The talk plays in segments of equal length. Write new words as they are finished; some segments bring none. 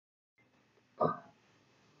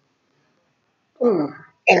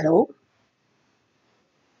Hello.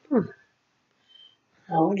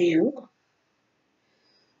 How are you?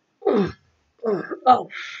 Oh,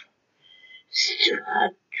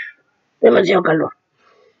 strat. Demasiado calor.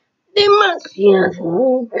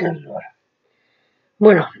 Demasiado calor.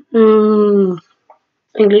 Bueno,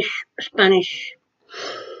 English, Spanish,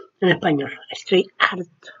 en español. Estoy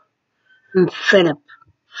harto. I'm fed up.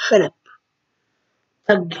 Fed up.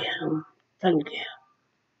 Tanque.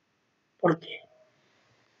 ¿Por qué?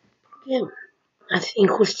 Porque hace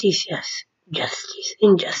injusticias. Justice.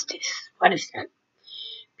 Injustice. What is that?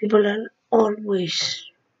 People are always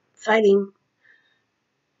fighting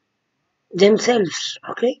themselves,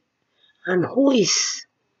 okay? And who is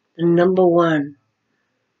the number one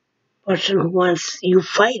person who wants you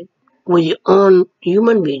fight with your own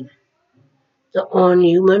human being, the own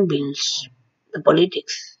human beings, the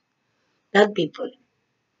politics, that people,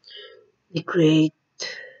 they create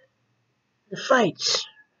the fights.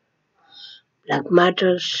 Black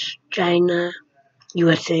Matters, China,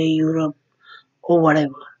 USA, Europe, or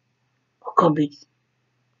whatever, or COVID.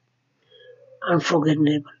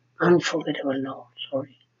 Unforgettable, no,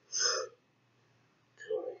 sorry.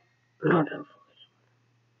 Not unforgettable.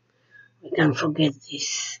 We can't forget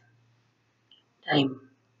this time.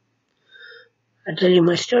 I'll tell you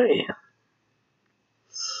my story.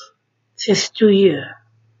 Since 2 years,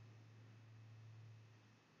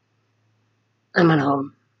 I'm at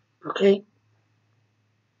home, okay?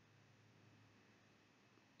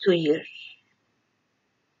 2 years.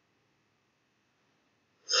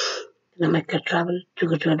 Then I make a travel to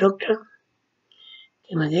go to a doctor.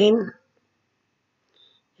 Came again,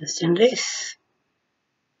 just 10 days,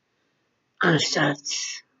 and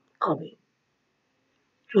starts COVID.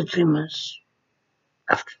 2-3 months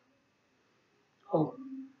after. Oh,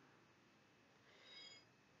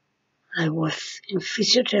 I was in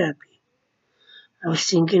physiotherapy. I was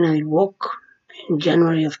thinking I'd walk in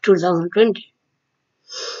January of 2020.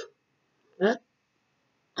 But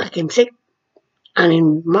I came sick. And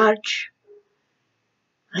in March,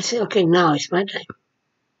 I said, okay, now it's my time.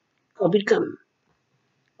 COVID come.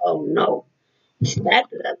 Oh no, it's bad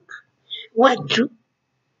luck. Why do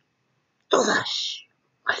todas?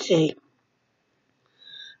 I say,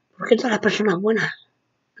 ¿por qué todas las personas buenas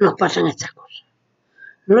nos pasan estas cosas?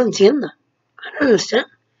 No lo entiendo. I don't understand.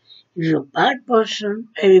 If you're a bad person,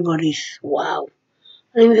 everybody's wow.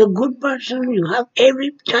 And if you're a good person, you have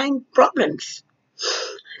every time problems.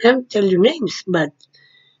 I can't tell you names, but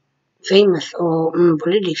famous or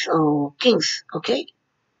politics or kings, okay?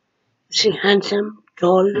 You see, handsome,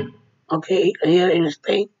 tall, okay, here in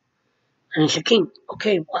Spain, and he's a king,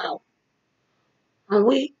 okay, wow. And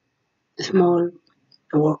we, small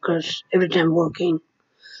workers, every time working,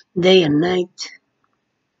 day and night.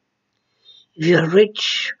 If you are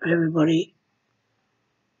rich, everybody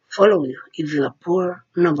follow you. If you are poor,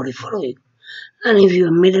 nobody follow you. And if you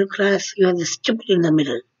are middle class, you are the stupid in the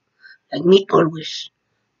middle, like me always.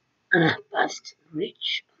 And I passed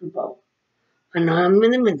rich and poor. And now I'm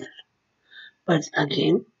in the middle. But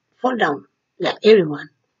again, fall down, like everyone.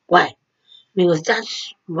 Why? Because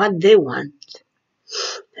that's what they want.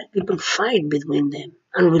 That people fight between them.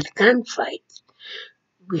 And we can't fight.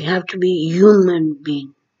 We have to be human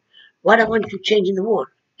beings. What I want to change in the world?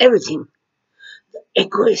 Everything. The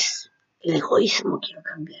el egoísmo quiero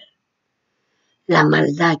cambiar. La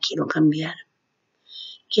maldad quiero cambiar.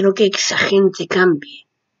 Quiero que esa gente cambie.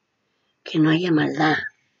 Que no haya maldad.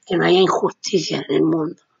 Que no haya injusticia en el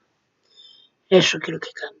mundo. Eso quiero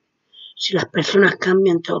que cambie. Si las personas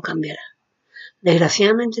cambian, todo cambiará.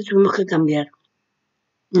 Desgraciadamente tuvimos que cambiar.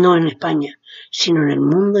 No en España, sino en el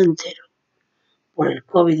mundo entero. Por el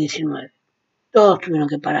COVID-19. Todos tuvieron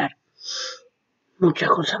que parar. Muchas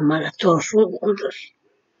cosas malas, todos juntos.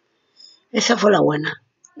 Esa fue la buena.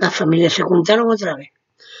 Las familias se juntaron otra vez.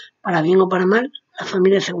 Para bien o para mal, las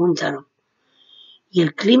familias se juntaron. Y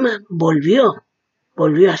el clima volvió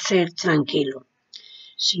a ser tranquilo.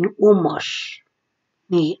 Sin humos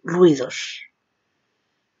ni ruidos.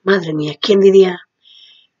 Madre mía, ¿quién diría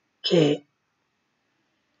que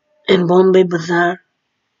en Bombay Bazaar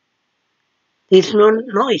there's no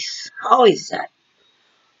noise? How is that?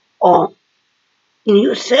 Or in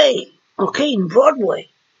USA, okay, in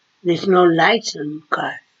Broadway, there's no lights on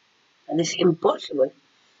cars. That is impossible.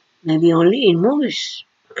 Maybe only in movies,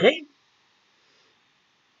 okay?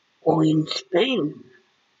 Or in Spain,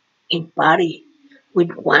 in party,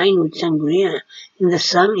 with wine, with sangria, in the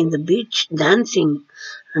sun, in the beach, dancing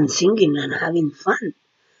and singing and having fun.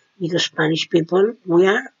 Because Spanish people, we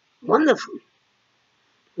are wonderful.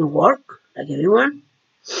 We work like everyone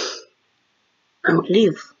and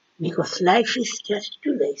live because life is just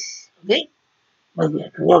 2 days, okay? But we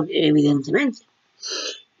have to work, evidentemente.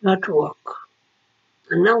 We have to work.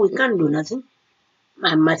 And now we can't do nothing.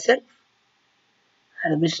 I myself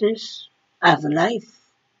have a business, I have a life,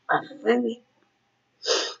 I have a family.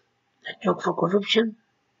 I talk for corruption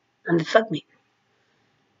and they fuck me.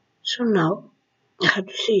 So now I have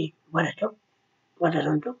to see what I talk, what I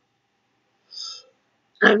don't talk.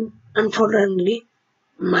 And unfortunately,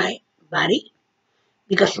 my body,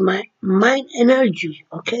 because my mind energy,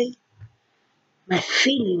 okay, my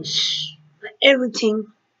feelings, my everything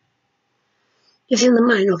is in the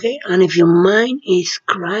mind, okay? And if your mind is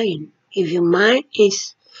crying, if your mind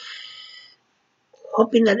is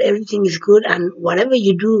hoping that everything is good and whatever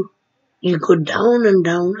you do, you go down and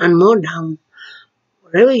down and more down.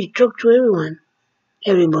 Whatever you talk to everyone,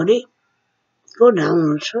 everybody, go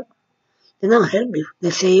down also. They don't help you. They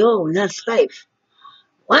say, oh, that's life.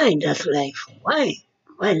 Why that's life? Why?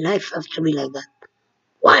 Why life has to be like that?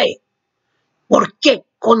 Why? ¿Por qué,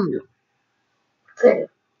 coño? ¿Qué?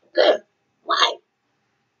 ¿Qué? Why?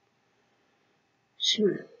 Sí,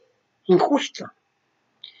 injusto.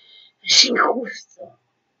 Es injusto.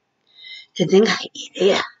 Que tengas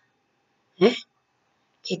idea, ¿eh?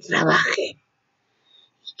 Que trabaje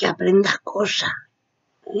y que aprendas cosas,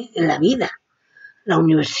 ¿eh? En la vida, la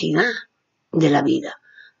universidad de la vida,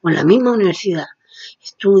 o en la misma universidad,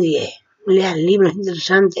 estudie, leas libros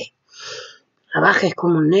interesantes, trabajes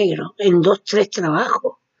como un negro, en 2, 3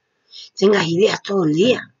 trabajos, tengas ideas todo el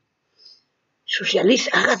día,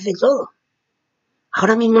 socializa, hagas de todo.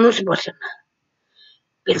 Ahora mismo no se puede hacer nada,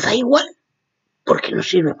 pero da igual, porque no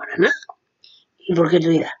sirve para nada. ¿Y por qué tú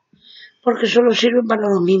dirás? Porque solo sirve para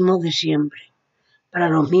los mismos de siempre, para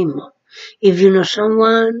los mismos. If you know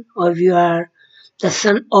someone, or if you are the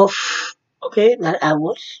son of, okay, that I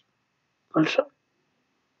was also,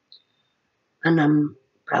 and I'm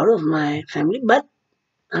proud of my family, but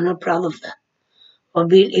I'm not proud of that. Or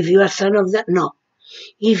if you are son of that, no.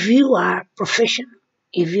 If you are professional,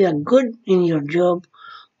 if you are good in your job,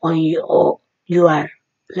 or you are,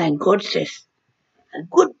 like God says, a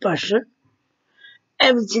good person,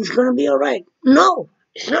 everything's going to be all right. No,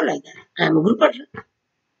 it's not like that. I'm a good person.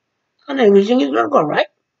 And everything is going to go right.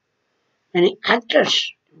 Many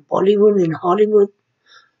actors in Bollywood, in Hollywood,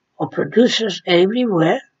 or producers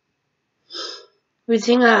everywhere, we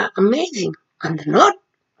think are amazing. And they're not,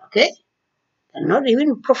 okay? They're not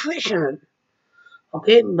even professional.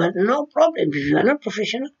 Okay, but no problem. If you are not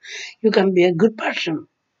professional, you can be a good person.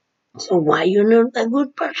 So why you're not a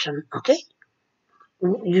good person? Okay,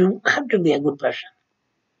 you have to be a good person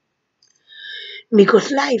because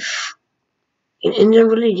life in Indian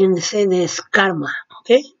religion they say there's karma.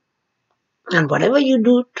 Okay, and whatever you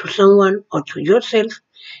do to someone or to yourself,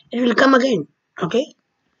 it will come again. Okay,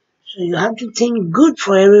 so you have to think good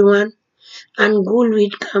for everyone, and good will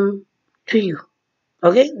come to you.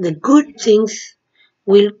 Okay, the good things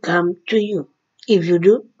will come to you if you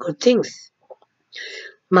do good things.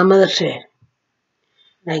 My mother said,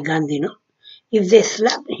 like Gandhi, no? If they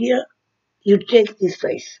slap here, you take this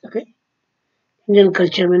face, okay? Indian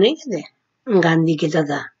culture में नहीं कहते गांधी कहता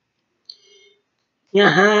था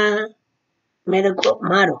यहाँ मेरे को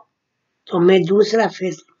मारो तो मैं दूसरा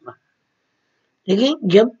फेस दूंगा लेकिन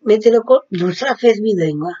जब मैं तेरे को दूसरा फेस भी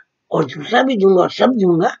दूंगा और दूसरा भी दूंगा और सब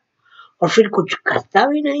दूंगा और फिर कुछ करता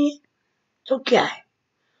भी नहीं है तो क्या है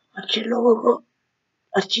अच्छे लोगों को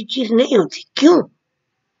अच्छी चीज नहीं होती क्यों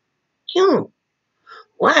क्यों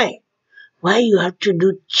why you have to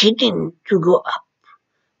do cheating to go up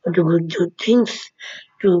or to do things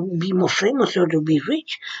to be more famous or to be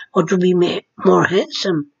rich or to be more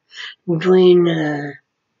handsome doing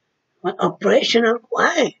operational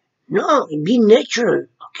why no be natural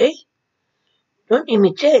okay don't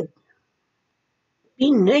imitate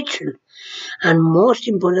be natural and most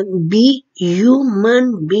important be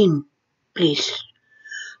human being please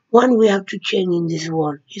one we have to change in this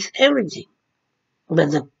world is everything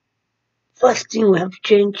but the first thing we have to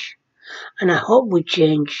change and I hope we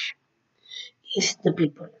change is the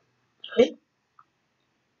people okay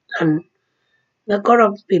and the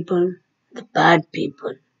corrupt people, the bad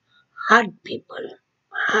people, hard people,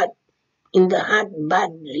 hard in the heart,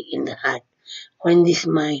 badly in the heart, or in this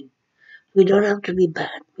mind. We don't have to be bad.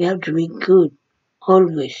 We have to be good,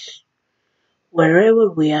 always, wherever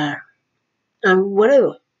we are, and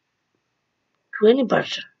whatever, to any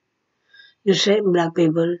person. You say black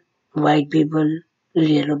people, white people,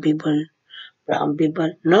 yellow people, brown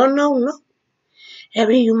people. No.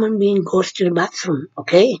 Every human being goes to the bathroom,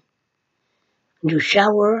 okay? You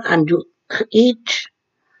shower and you eat,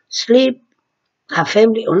 sleep, have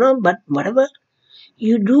family or not, but whatever,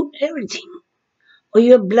 you do everything. Or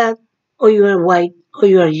you're black, or you are white, or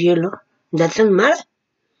you are yellow. Doesn't matter.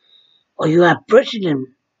 Or you are president,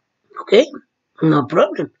 okay? No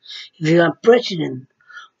problem. If you are president,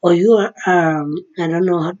 or you are, I don't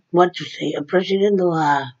know what to say, a president or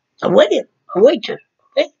a waiter,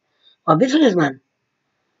 okay? Or a businessman.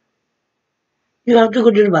 You have to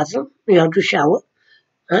go to the bathroom, you have to shower,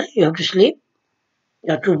 you have to sleep,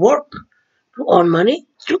 you have to work, to earn money,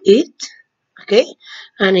 to eat, okay?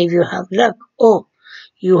 And if you have luck, oh,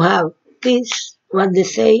 you have this, what they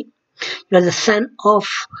say, you are the son of,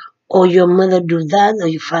 or your mother do that, or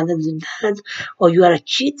your father do that, or you are a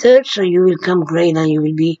cheater, so you will come great and you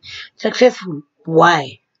will be successful.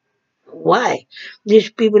 Why? Why?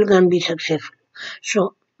 These people can be successful.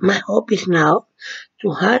 So my hope is now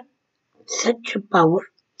to have such a power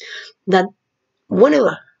that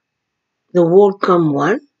whenever the world come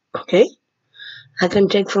one, okay, I can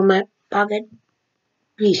take from my pocket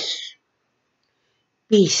peace.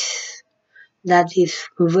 Peace. That is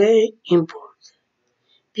very important.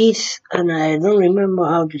 Peace, and I don't remember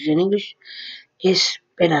how to say in English,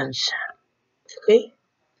 esperanza. Okay?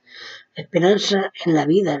 Esperanza en la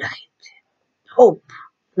vida de la gente. Hope.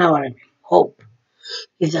 Now what I mean. Hope.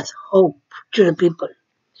 Is that hope to the people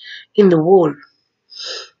in the world.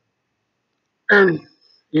 And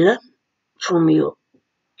learn from your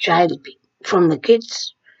child, from the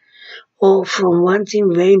kids, or from one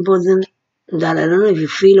thing very important that I don't know if you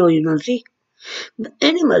feel or you don't see. The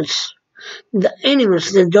animals,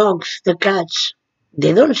 the dogs, the cats,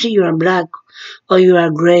 they don't see you are black, or you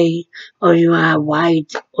are gray, or you are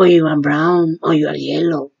white, or you are brown, or you are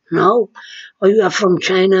yellow. No. Or you are from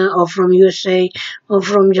China, or from USA, or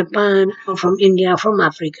from Japan, or from India, or from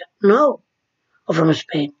Africa. No. Or from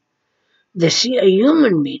Spain. They see a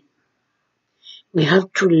human being. We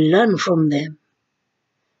have to learn from them.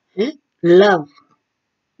 Love.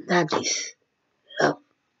 That is love.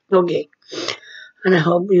 Okay. And I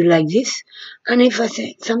hope you like this. And if I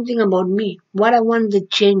say something about me, what I want the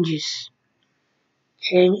changes.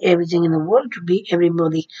 Change everything in the world to be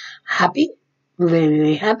everybody happy, very,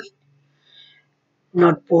 very happy.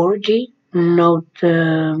 Not poverty, not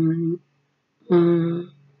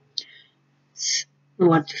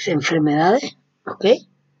enfermedades, ¿ok?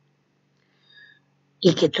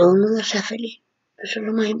 Y que todo el mundo sea feliz. Eso es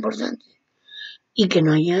lo más importante. Y que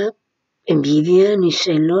no haya envidia, ni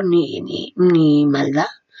celo, ni maldad.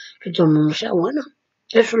 Que todo el mundo sea bueno.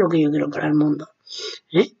 Eso es lo que yo quiero para el mundo.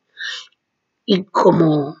 Y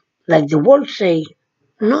como, like the world say,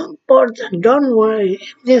 no importa, don't worry,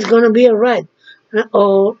 everything's gonna be alright.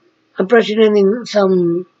 Or a president in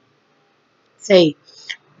some say,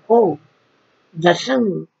 oh,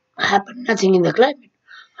 doesn't happen, nothing in the climate.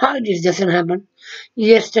 How this doesn't happen?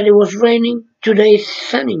 Yesterday was raining, today is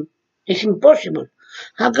sunny. It's impossible.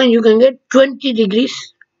 How can you can get 20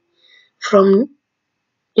 degrees from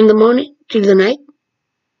in the morning till the night?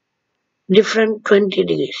 Different 20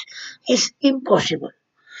 degrees. It's impossible.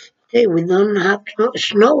 Okay, we don't have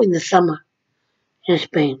snow in the summer in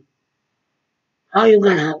Spain. How you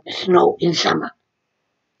gonna have snow in summer?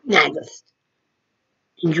 In August,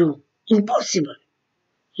 in June. Impossible.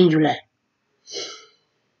 In July.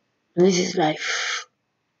 And this is life.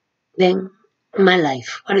 Then my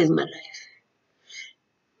life. What is my life?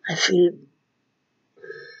 I feel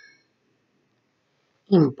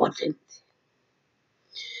impotent.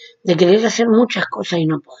 De querer hacer muchas cosas y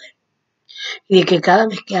no poder. Y de que cada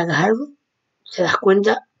vez que hagas algo, te das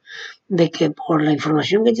cuenta de que por la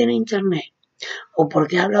información que tiene internet, o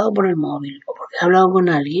porque has hablado por el móvil, o porque has hablado con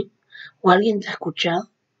alguien, o alguien te ha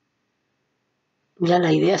escuchado, ya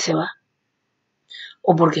la idea se va.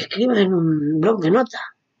 O porque escribes en un blog de notas.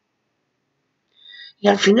 Y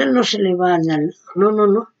al final no se le va al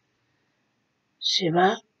no. Se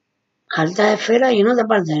va a alta esfera y en otra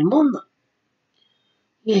parte del mundo.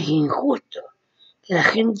 Y es injusto que la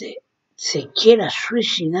gente se quiera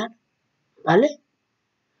suicidar, ¿vale?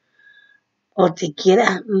 O te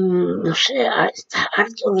quieras, no sé, estás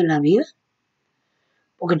harto de la vida,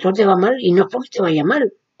 porque todo te va mal, y no es porque te vaya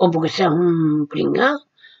mal, o porque seas un pringado,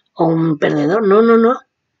 o un perdedor, no.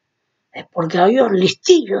 Es porque hay un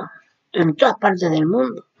listillo en todas partes del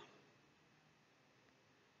mundo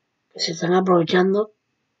que se están aprovechando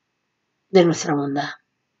de nuestra bondad.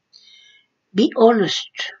 Be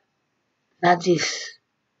honest. That is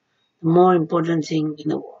the more important thing in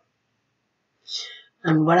the world.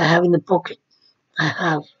 And what I have in the pocket, I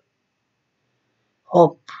have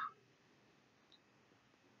hope,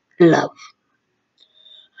 love.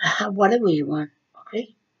 I have whatever you want,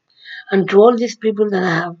 okay? And to all these people that I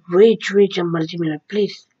have, rich and multimillionaire,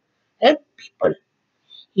 please help people.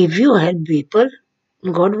 If you help people,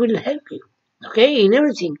 God will help you, okay, in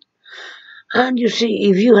everything. And you see,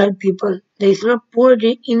 if you help people, there is not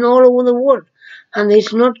poverty in all over the world. And there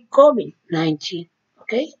is not COVID-19,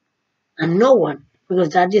 okay? And no one, because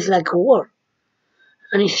that is like a war.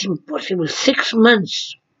 And it's impossible. 6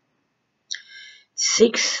 months.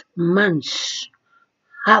 6 months.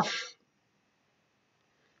 Half.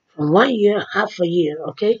 From 1 year, half a year,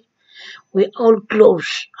 okay? We're all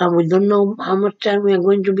close. And we don't know how much time we are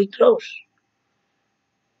going to be close.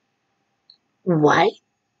 Why?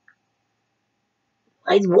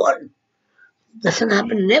 Why war? Doesn't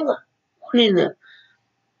happen never. Only in the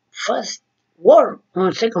first war,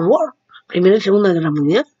 or second war. Primera y Segunda Guerra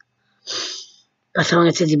Mundial. Pasaban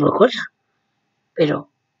este tipo de cosas. Pero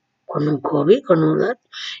con un COVID, con un...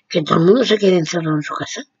 que todo el mundo se quede encerrado en su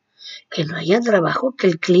casa, que no haya trabajo, que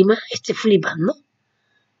el clima esté flipando,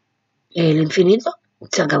 el infinito,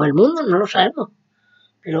 se acaba el mundo, no lo sabemos.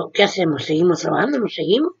 Pero ¿qué hacemos? ¿Seguimos trabajando? ¿No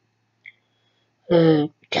seguimos?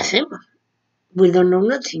 ¿Qué hacemos? We don't know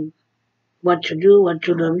nothing. What to do, what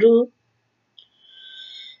to don't do.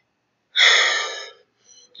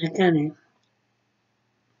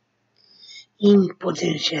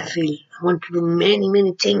 Impotencia, I feel. I want to do many,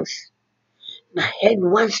 many things. My head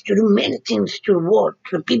wants to do many things to the world,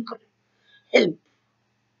 to the people. Help.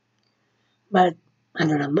 But I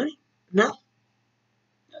don't have money. No.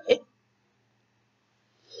 Okay.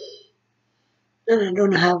 And I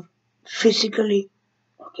don't have physically,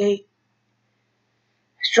 okay,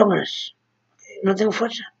 strongness. Okay. No tengo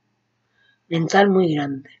fuerza. Mental muy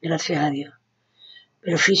grande, gracias a Dios.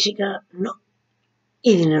 Pero física, no.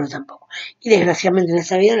 Y dinero tampoco. Y desgraciadamente en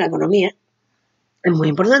esta vida la economía es muy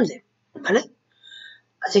importante, ¿vale?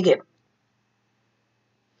 Así que,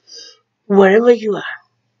 wherever you are,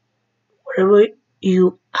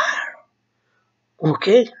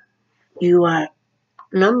 okay, you are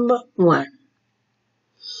number one.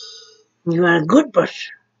 You are a good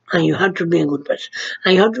person, and you have to be a good person.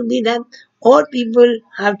 And you have to be that. All people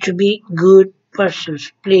have to be good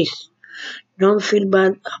persons, please. Don't feel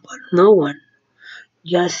bad about no one.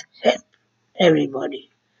 Just help everybody.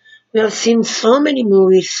 We have seen so many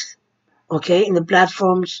movies, okay, in the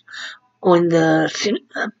platforms, on the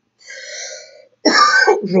cinema,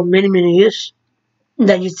 for many, many years,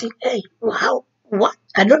 that you think, hey, how, what?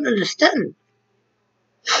 I don't understand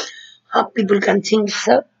how people can think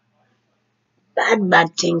so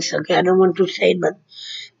bad things, okay? I don't want to say it, but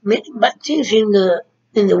many bad things in the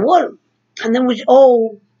world. And then we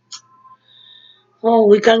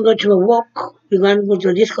can't go to a walk, we can't go to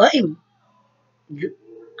a disco. Hey,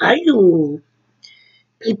 are you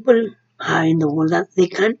people are in the world that they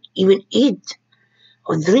can't even eat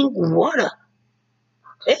or drink water,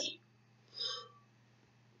 okay?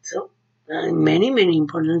 So, many, many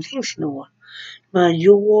important things in the world. But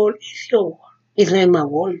your world is your world. It's like my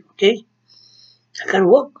world, okay? I can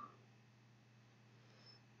walk.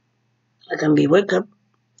 I can be wake up.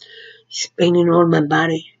 It's paining all my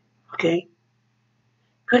body, okay?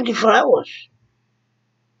 24 hours.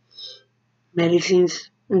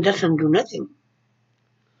 Medicines doesn't do nothing.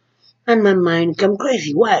 And my mind come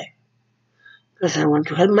crazy. Why? Because I want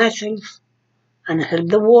to help myself and help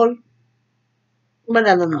the world, but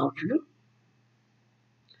I don't know how to do.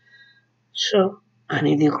 So I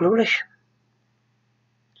need your collaboration.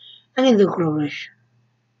 I need your collaboration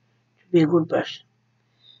to be a good person.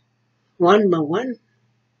 One by one,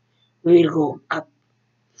 we will go up.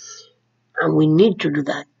 And we need to do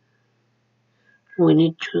that. We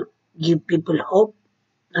need to give people hope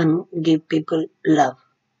and give people love.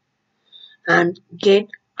 And get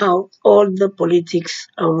out all the politics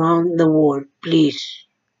around the world, please.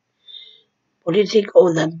 Politics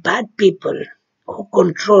of the bad people who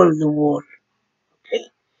control the world. Okay?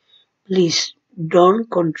 Please don't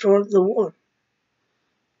control the world.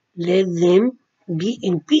 Let them be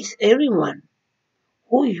in peace, everyone.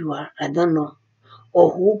 Who you are, I don't know.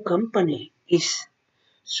 Or who company is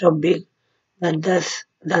so big that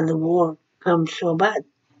the world comes so bad.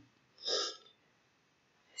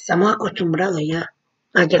 Estamos acostumbrados ya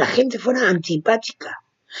a que la gente fuera antipática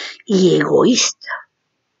y egoísta.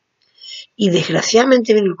 Y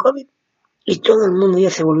desgraciadamente vino el COVID y todo el mundo ya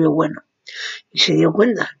se volvió bueno. Y se dio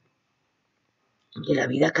cuenta que la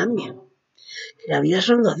vida cambia. Que la vida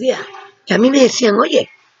son 2 días. Que a mí me decían, oye,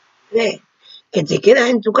 que te quedas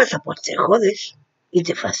en tu casa, pues te jodes y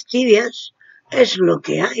te fastidias. Es lo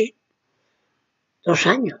que hay. 2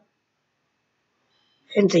 años.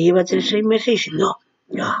 Gente lleva 6 meses y dice, no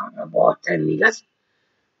puedo estar en mi casa.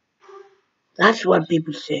 That's what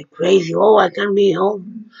people say. Crazy. Oh, I can't be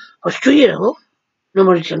home. I was 2 years old.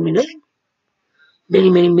 Nobody told me nothing. Many,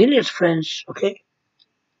 many millions of friends, okay?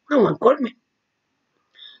 No one called me.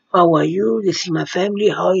 How are you? This is my family.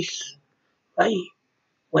 How is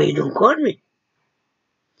Why you don't call me?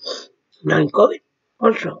 Now in COVID,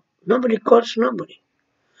 also, nobody calls nobody.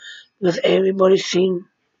 Because everybody's seeing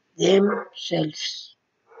themselves.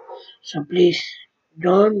 So please,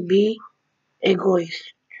 don't be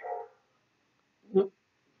egoist.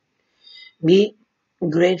 Be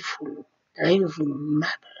grateful, thankful,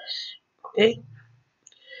 marvelous. Okay?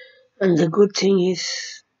 And the good thing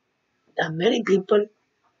is that many people,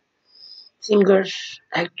 singers,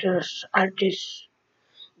 actors, artists,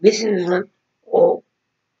 businessmen, or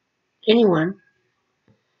anyone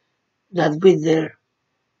that with their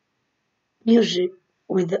music,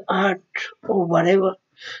 with the art or whatever,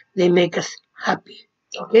 they make us happy.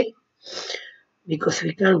 Okay? Because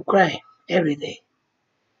we can't cry every day.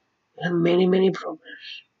 We have many, many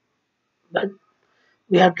problems. But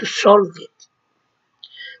we have to solve it.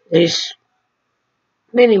 There is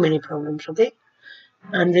many, many problems, okay?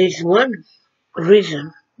 And there is one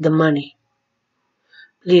reason, the money.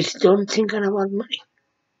 Please don't think about money.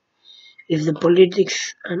 If the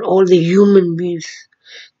politics and all the human beings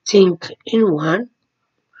think in one,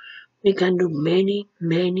 we can do many,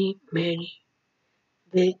 many, many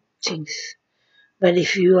big things. But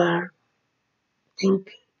if you are think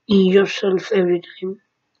in yourself every time,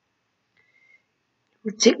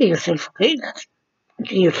 you think in yourself, okay, that's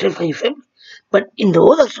in yourself and your family, but in the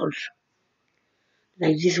others also.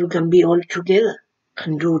 Like this, we can be all together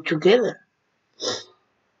and do together.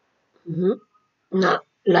 Now,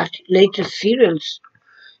 latest serials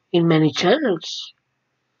in many channels.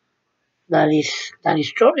 That is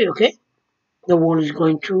story, okay? The world is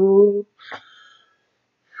going to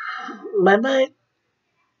bye bye,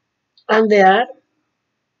 and they are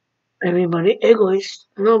everybody egoist.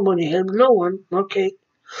 Nobody help no one. Okay,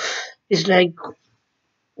 it's like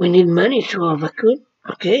we need money to overcome.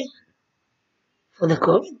 Okay, for the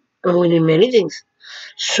COVID, and we need many things.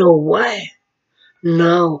 So why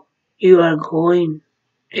now you are going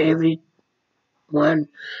everyone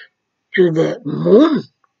to the moon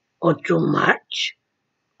or to March?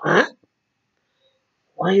 Huh?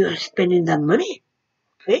 Why you are spending that money?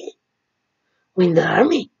 Okay, in the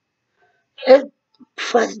army, help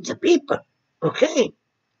first the people. Okay,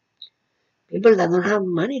 people that don't have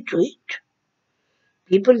money to eat,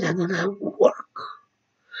 people that don't have work,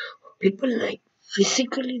 people like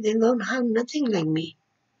physically they don't have nothing like me,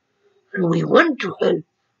 and we want to help.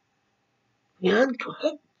 We want to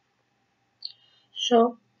help.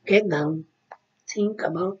 So get down, think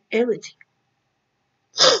about everything.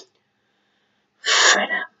 Fed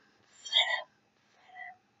up.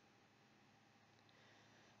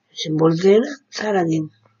 बोलते हैं ना सारा दिन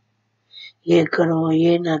ये करो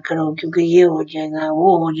ये ना करो क्योंकि ये हो जाएगा वो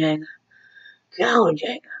हो जाएगा क्या हो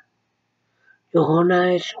जाएगा जो होना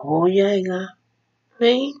है सो हो जाएगा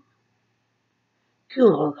नहीं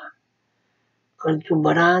क्यों होगा कल तू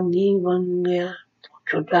बड़ा आदमी बन गया तो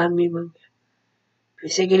छोटा आदमी बन गया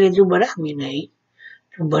पैसे के लिए तू बड़ा आदमी नहीं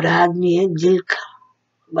तू बड़ा आदमी है दिल का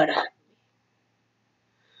बड़ा आदमी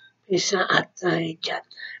पैसा आता है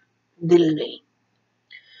जाता है दिल नहीं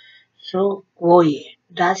सो वो ये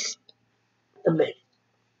that's the best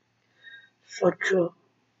सोचो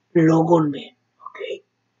लोगों में okay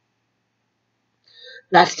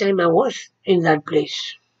last time I was in that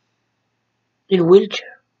place in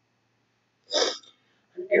wheelchair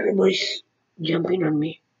and everybody's jumping on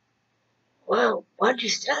me wow what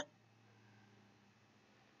is that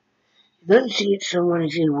you don't see someone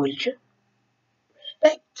is in wheelchair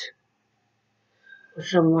respect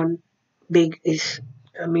someone big is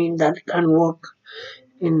that can walk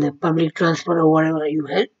in the public transport or whatever you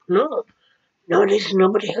help no nowadays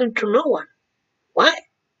nobody help to no one why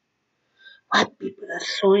people are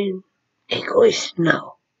so egoist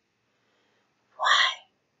now why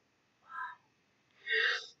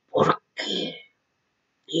porque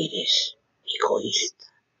eres egoísta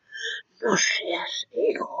no seas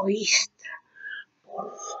egoísta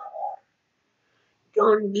por favor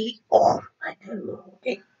don't be I don't know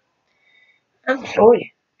okay I'm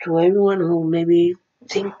sorry to everyone who maybe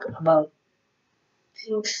think about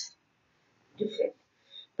things different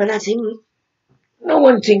but I think no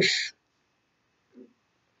one thinks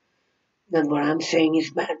that what I'm saying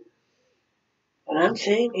is bad. What I'm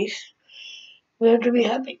saying is we have to be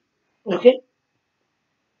happy. Okay?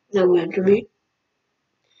 Now we have to be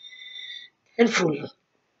helpful.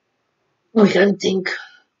 We can't think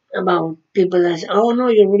about people as oh no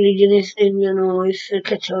your religion is is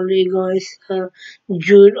Catholic or is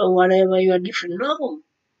Jude or whatever you are different.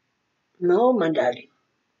 No, my darling.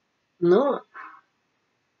 No.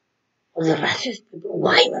 Or the racist people.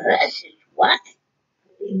 Why the racist? Why?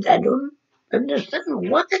 I don't understand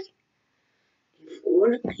why. If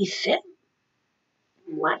all he said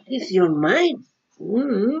What is your mind?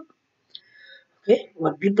 Okay,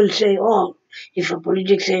 what people say, oh, if a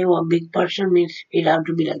politics say, oh, a big person means it have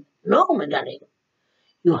to be like, no, my darling.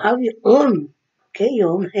 You have your own, okay,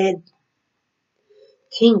 your own head.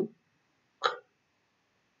 Think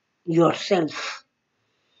yourself.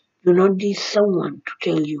 Do not need someone to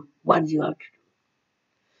tell you what you have to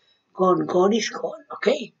do. God is God,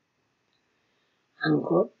 okay? And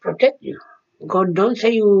God protect you. God don't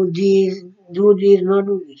say you this, do this, not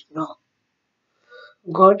do this. No.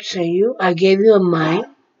 God say you, I gave you a mind,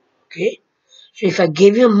 okay? So if I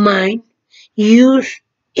gave you a mind, use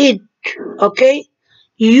it, okay?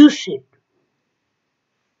 Use it.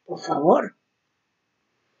 Por favor.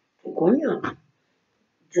 ¿Qué coño?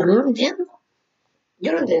 Yo no lo entiendo.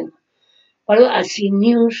 Yo no entiendo. Well, I see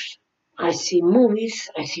news, I see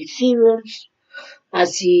movies, I see serials, I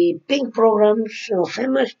see pink programs or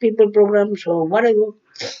famous people programs or whatever,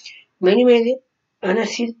 many, and I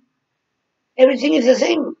see everything is the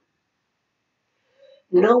same.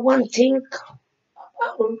 No one think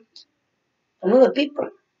about another people,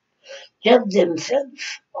 just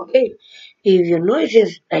themselves. Okay, if your noise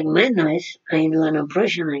is like my noise, and you do an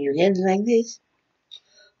impression and you get like this,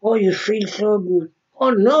 oh, you feel so good.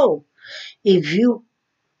 Oh no, if you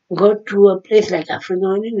go to a place like Africa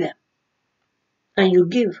or India and you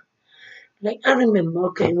give, like I remember,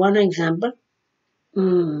 okay, one example.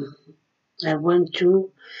 I went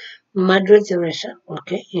to Madre Teresa,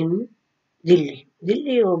 okay, in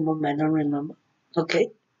Delhi or Mumbai, I don't remember, okay,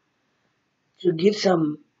 to give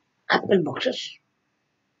some apple boxes.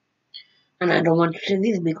 And I don't want to say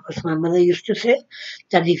this because my mother used to say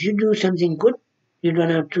that if you do something good, you don't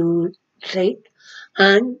have to say it.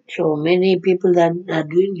 And so many people that are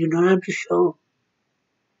doing, you don't have to show.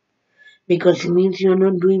 Because it means you're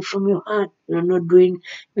not doing from your heart. You're not doing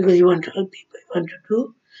because you want to help people. You want to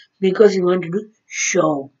do because you want to do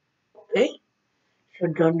show. Okay? So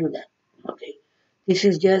don't do that. Okay? This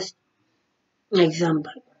is just an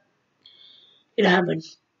example. It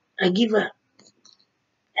happens. I give a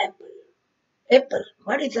apple. Apple.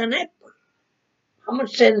 What is an apple? How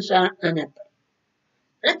much sense are an apple?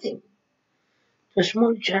 Nothing. A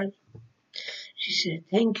small child. She said,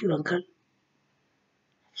 thank you, uncle.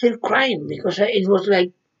 Still crying because it was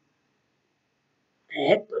like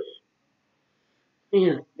an apple.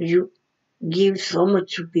 You give so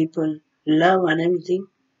much to people, love and everything.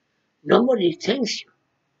 Nobody thanks you.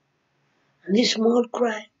 And this small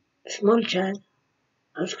child,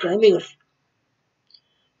 I was crying because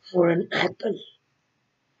for an apple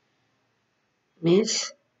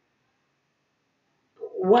means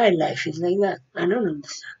why life is like that. I don't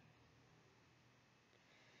understand.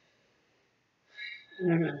 I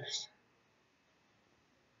don't understand.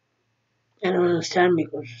 I don't understand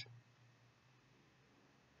because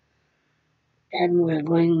and we're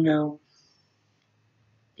going now.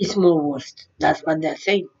 It's more worse. That's what they're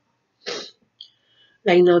saying.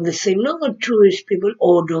 Like now they say no tourist people,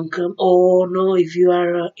 oh don't come, oh no if you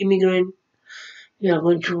are an immigrant you are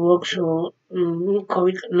going to work so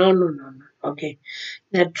COVID no. Okay.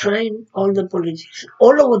 They're trying all the politics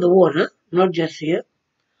all over the world, huh? Not just here.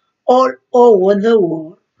 All over the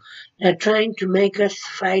world. They're trying to make us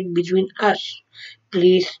fight between us.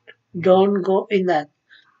 Please don't go in that.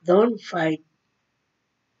 Don't fight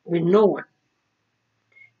with no one.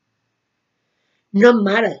 No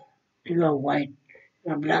matter you are white,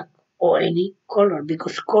 you are black, or any color,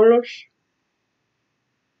 because colors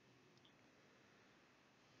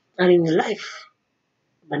are in the life,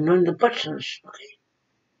 but not in the persons. Okay.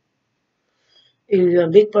 If you are a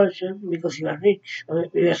big person because you are rich, or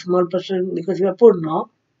if you are a small person because you are poor, no.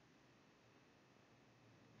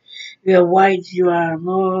 If you are white, you are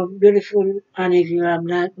more beautiful, and if you are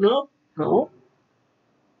black, no.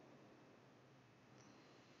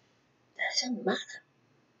 Doesn't matter.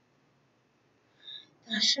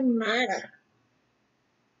 Doesn't matter.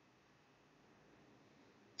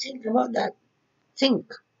 Think about that.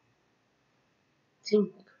 Think.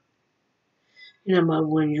 About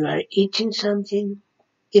when you are eating something,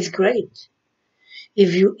 it's great.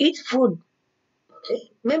 If you eat food,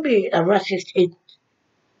 okay, maybe a racist eat,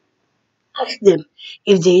 ask them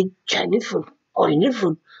if they eat Chinese food, or Indian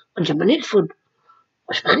food, or Japanese food,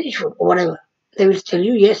 or Spanish food, or whatever. They will tell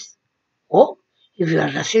you yes. Or if you are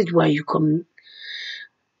racist, why you come?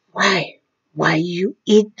 Why? Why you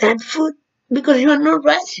eat that food? Because you are not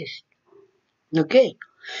racist. Okay?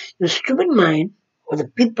 Your stupid mind, or the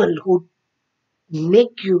people who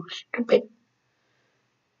make you stupid,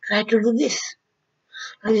 try to do this.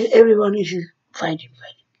 And everyone is fighting.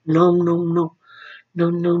 No. No.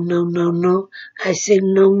 I say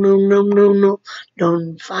no.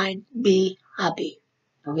 Don't fight, be happy.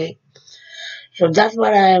 Okay? So that's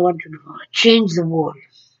what I want to do. Change the world.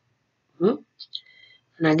 Hmm?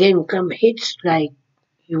 And again come hits like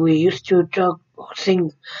we used to talk or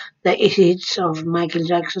sing the hits of Michael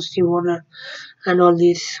Jackson, Steve Wonder, and all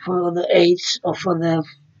this for the AIDS or for the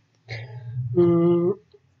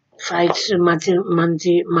fights, Martin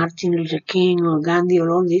Luther King or Gandhi or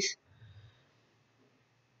all this.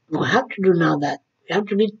 We have to do now that. We have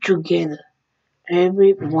to be together,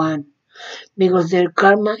 everyone, because their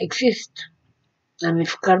karma exists. And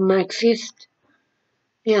if karma exists,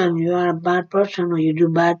 yeah, and you are a bad person or you do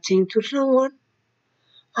bad things to someone,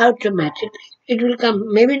 automatically it will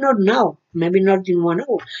come. Maybe not now, maybe not in 1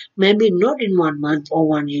 hour, maybe not in 1 month or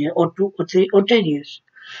 1 year or 2 or 3 or 10 years,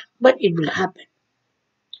 but it will happen.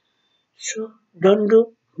 So don't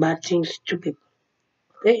do bad things to people.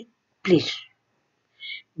 Okay? Please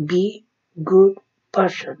be good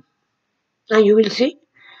person. And you will see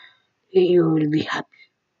you will be happy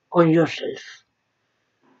on yourself.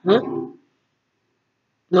 Huh?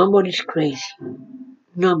 Nobody's crazy.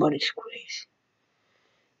 Nobody's crazy.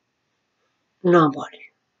 Nobody.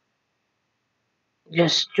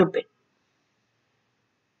 Just stupid.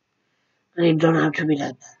 And it don't have to be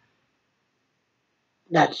like that.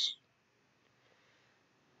 That's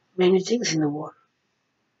many things in the world.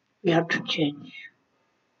 We have to change.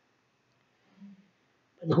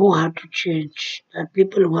 But who have to change? The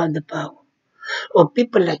people who have the power. Or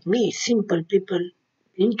people like me, simple people,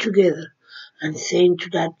 being together and saying to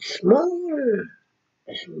that small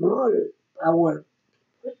power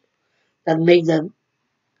that make the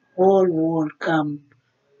whole world come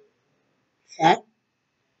that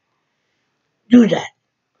do that.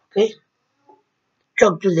 Okay?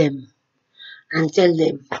 Talk to them and tell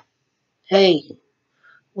them, hey,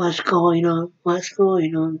 what's going on? What's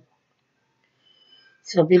going on?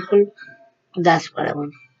 So people, that's what I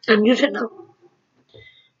want. And you said, no,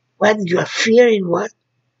 what? You are fearing what?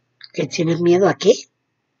 ¿Que tienes miedo a qué?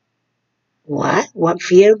 What? What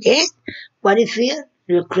fear? ¿Qué? What is fear?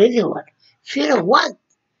 You're crazy or what? Fear of what?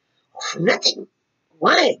 Of nothing.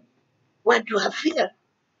 Why? Why do you have fear?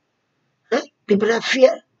 Huh? People have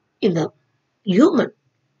fear in the human.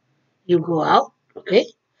 You go out, okay?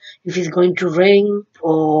 If it's going to rain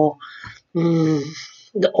or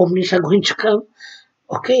the ovnis are going to come,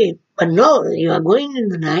 okay. But no, you are going in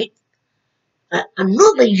the night.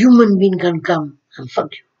 Another human being can come and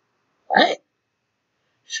fuck you, right?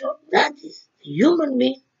 So that is the human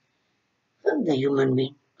being and the human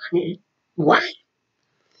being. Why?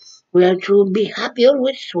 We have to be happy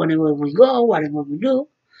always whenever we go, whatever we do.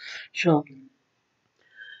 So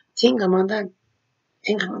think about that.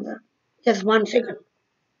 Think about that. Just 1 second.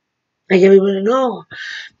 Like everybody know,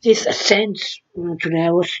 this sense. Today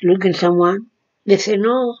I was looking at someone. They say,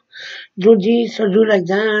 no, do this or do like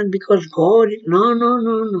that because God. No, no,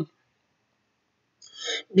 no, no.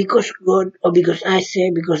 Because God or because I say,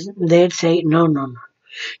 because they say, no, no, no.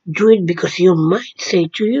 Do it because your mind say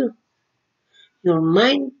to you. Your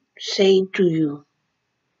mind say to you,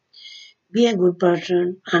 be a good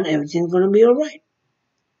person and everything's going to be alright.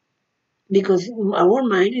 Because our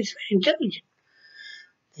mind is very intelligent.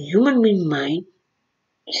 The human being mind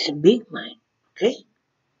is a big mind, okay?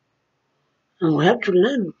 And we have to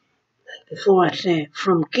learn, before I say,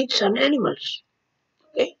 from kids and animals,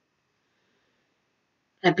 okay?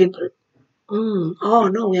 And people, oh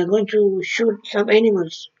no, we are going to shoot some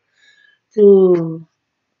animals to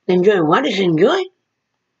enjoy. What is enjoy?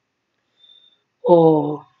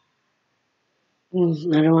 Or, I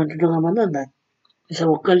don't want to talk about that. It's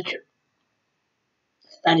our culture,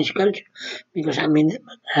 Spanish culture, because I mean,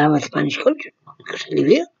 I have a Spanish culture, because I live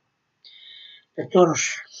here. The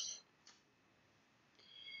toros.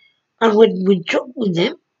 And when we talk with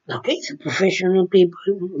them, okay, so professional people,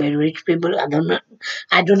 very rich people, I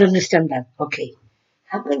don't understand that. Okay.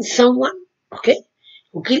 How can someone, okay,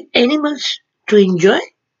 who kill animals to enjoy,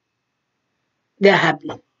 they're happy.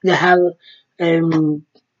 They have a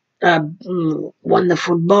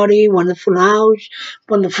wonderful body, wonderful house,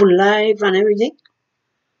 wonderful life and everything.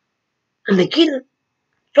 And they kill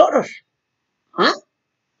toros. Huh?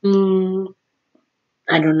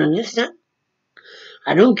 I don't understand.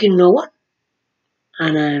 I don't kill no one.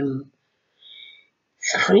 And I'm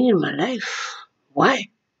suffering in my life. Why?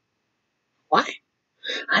 Why?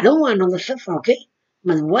 I don't want another suffer, okay?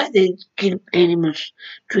 But why they kill animals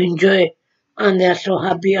to enjoy and they are so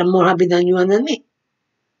happy and more happy than you and than me?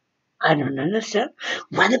 I don't understand.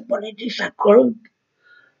 Why the politics are corrupt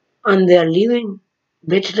and they are living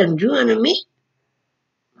better than you and me?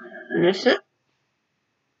 I don't understand.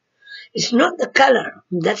 It's not the color.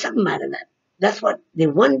 Doesn't matter that. That's what they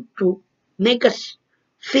want to make us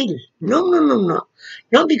feel. No, no, no, no.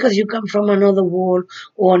 Not because you come from another world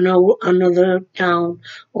or another town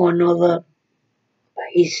or another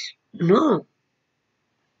place. No.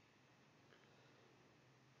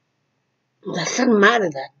 Doesn't matter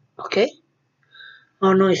that, okay?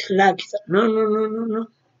 Oh no, it's like that. No, no, no, no, no.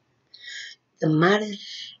 The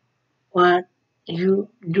matters what you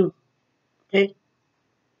do, okay?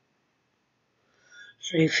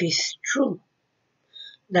 So if it's true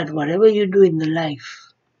that whatever you do in the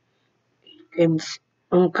life comes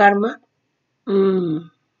on karma,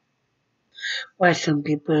 why some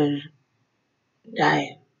people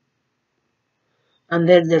die and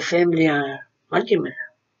then the family are multimillionaire.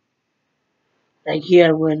 Like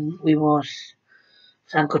here when we was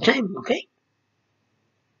Franco time, okay?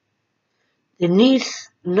 The niece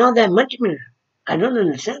not that multimillionaire. I don't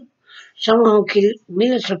understand. Someone who killed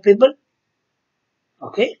millions of people,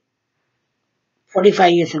 okay,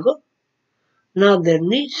 45 years ago, now their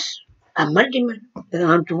niece are multimillionaire. They don't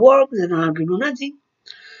have to work, they don't have to do nothing.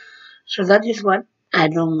 So that is what I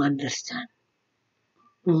don't understand.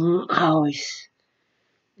 How is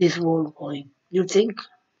this world going? You think?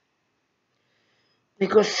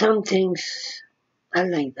 Because some things are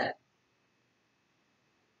like that.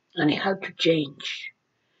 And it has to change.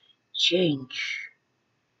 Change.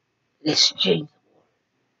 Let's change the world.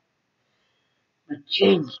 But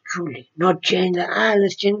change truly. Not change the,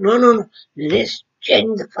 let's change. No, no, no. Let's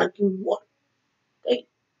change the fucking world. Okay?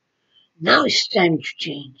 Now it's time to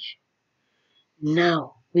change.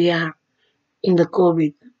 Now we are in the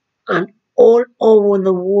COVID and all over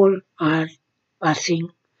the world are passing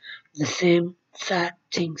the same sad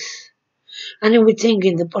things. And if we think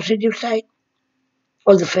in the positive side,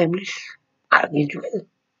 all the families are getting together.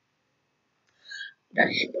 That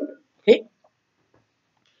is important. Okay?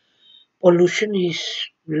 Pollution is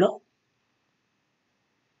low.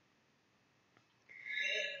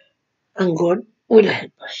 And God will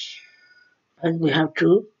help us. And we have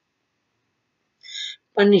to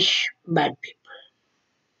punish bad people.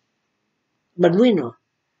 But we know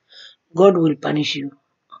God will punish you.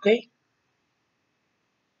 Okay?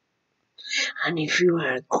 And if you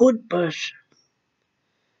are a good person,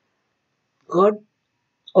 God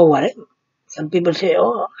or whatever. Some people say,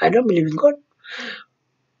 oh, I don't believe in God.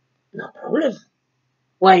 No problem.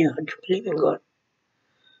 Why you have to believe in God?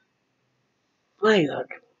 Why you have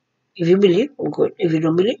to? If you believe, good. If you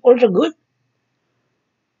don't believe, also good.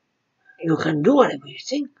 You can do whatever you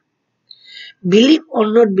think. Believe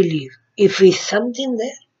or not believe. If it's something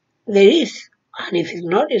there, there is. And if it's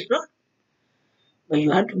not, it's not. But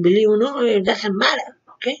you have to believe or not, it doesn't matter.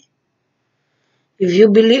 Okay? If you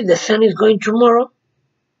believe the sun is going tomorrow,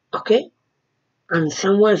 okay? And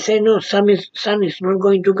someone say, no, sun is not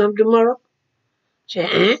going to come tomorrow.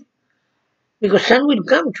 Say, because sun will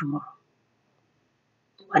come tomorrow.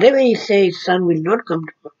 Whatever he says, sun will not come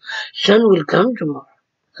tomorrow. Sun will come tomorrow.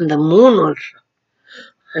 And the moon also.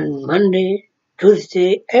 And Monday,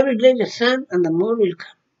 Tuesday, every day the sun and the moon will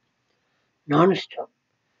come. Non-stop.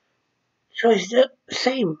 So it's the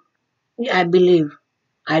same. I believe.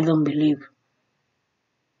 I don't believe.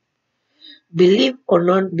 Believe or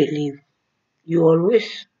not believe. You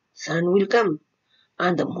always, sun will come.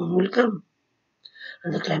 And the moon will come.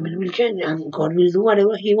 And the climate will change. And God will do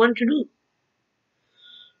whatever he wants to do.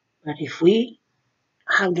 But if we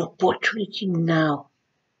have the opportunity now,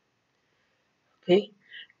 okay,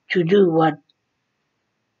 to do what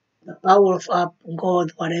the power of up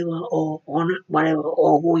God, whatever, or honor, whatever,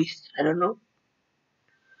 or who is, I don't know,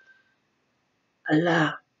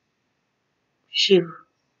 Allah, Shiv,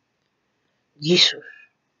 Jesus,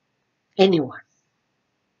 anyone,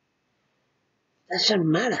 doesn't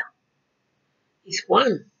matter. It's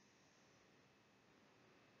one.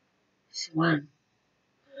 It's one.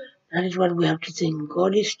 That is what we have to think.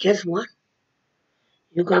 God is just one.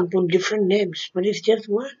 You can put different names, but it's just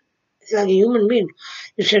one. It's like a human being.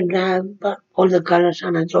 You said, but all the colors,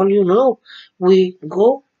 and that's all you know. We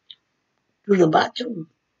go to the bathroom.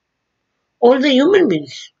 All the human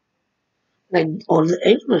beings, like all the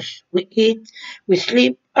animals, we eat, we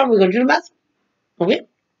sleep, and we go to the bathroom.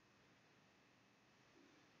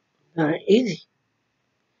 Okay? Easy.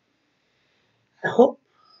 I hope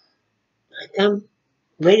I become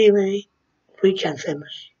very, very rich and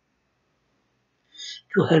famous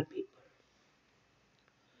to help people.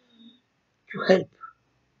 To help.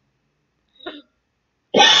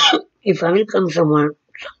 If I will come sometime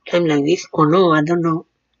like this, or no, I don't know.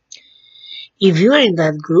 If you are in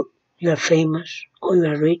that group, you are famous, or you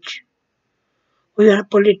are rich, or you are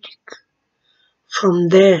politic. From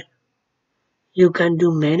there, you can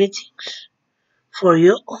do many things for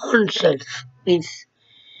your own self. Means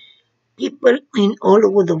people in all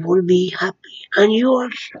over the world be happy, and you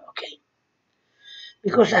also, okay?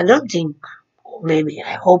 Because I don't think, or maybe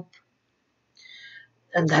I hope,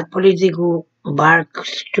 that politics who bark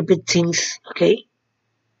stupid things, okay,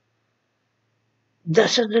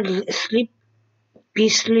 doesn't sleep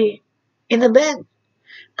peacefully in the bed.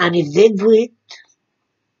 And if they do it,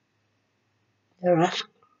 they're rascals.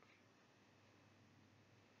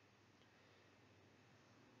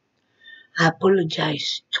 I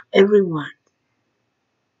apologize to everyone.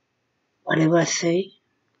 Whatever I say,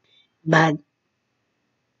 bad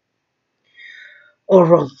or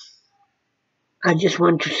wrong, I just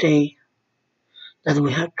want to say that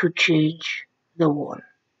we have to change the world.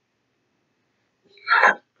 We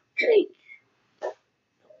have to change the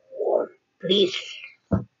world. Please.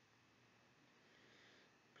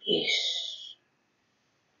 Please.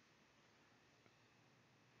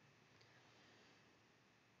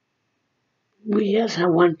 We just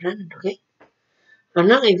have one planet, okay? And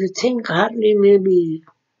now if you think hardly maybe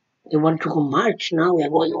they want to go march now, we are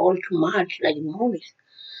going all to march like in movies.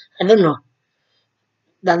 I don't know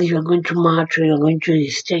that if you are going to march or you are going to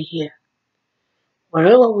stay here.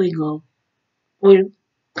 Wherever we go, we'll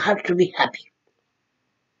have to be happy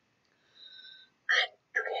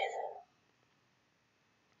together.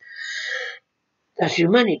 That's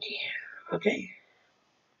humanity, okay?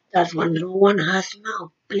 That's what no one has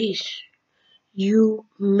now. Please.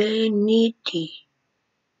 Humanity.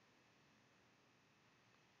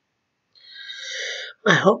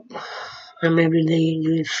 I hope I'm every day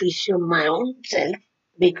doing physio my own self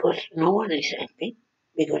because no one is helping.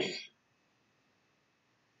 Because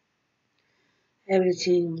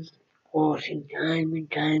everything goes in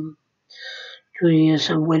time. 2 years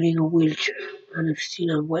I'm wearing a wheelchair and I'm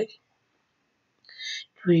still away.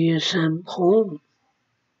 2 years I'm home.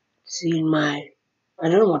 Seeing my I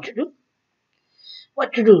don't know what to do.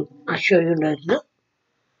 What to do? I'll show you right now.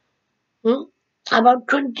 About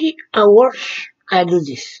 20 hours I do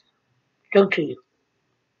this. Talk to you.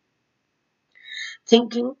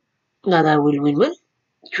 Thinking that I will win money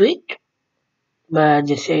to it. But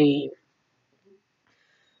they say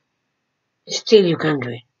still you can do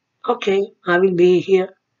it. Okay, I will be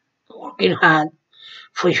here working hard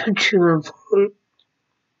for you to unfold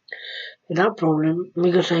without problem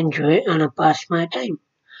because I enjoy it and I pass my time.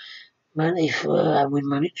 But if I win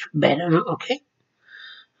money, it's better, no? Okay?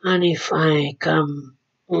 And if I come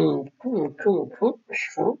so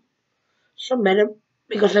better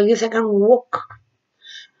because I guess I can walk.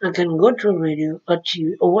 I can go to radio or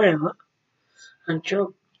TV or whatever and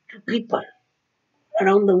talk to people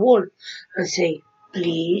around the world and say,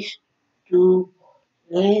 please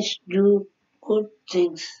let's do good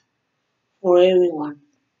things for everyone,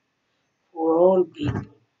 for all people.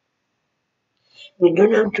 We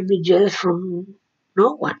don't have to be jealous from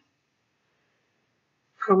no one.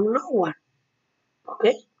 From no one.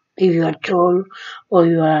 Okay? If you are tall or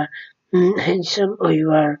you are handsome or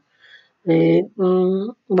you are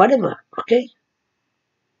whatever. Okay?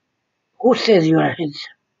 Who says you are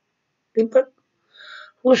handsome? People?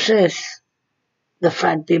 Who says the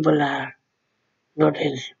fat people are not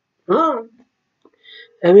handsome? No.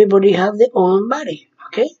 Everybody have their own body.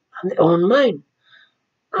 Okay? And their own mind.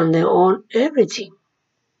 And their own everything.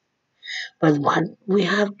 But what we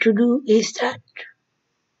have to do is that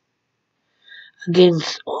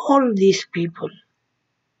against all these people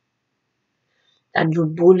that do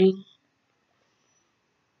bullying,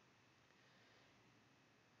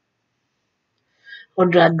 or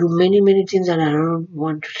that do many things that I don't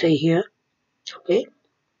want to say here. Okay?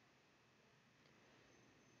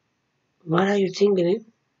 What are you thinking?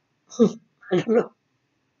 I don't know.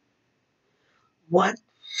 What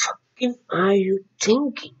fucking are you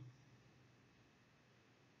thinking?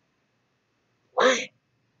 Why?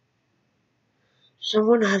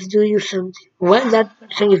 Someone has to do you something. Why that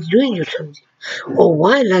person is doing you something? Or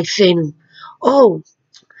why like saying, oh,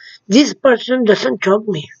 this person doesn't talk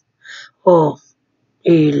me. Or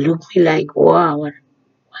he look me like, wow. Why?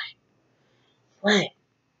 Why?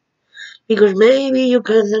 Because maybe your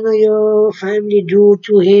cousin or your family do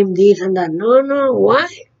to him this and that. No. Why?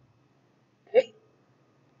 Hey,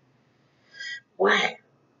 why?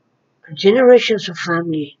 Generations of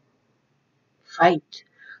family fight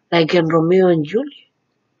like in Romeo and Juliet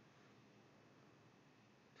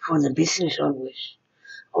for the business always.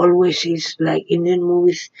 Always is like Indian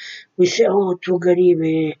movies. We say, oh, तू गरीब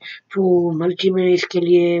है, तू multi में इसके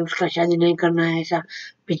लिए उसका शादी नहीं करना है, ऐसा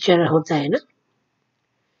पिक्चर होता है ना,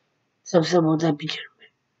 सब होता है पिक्चर में.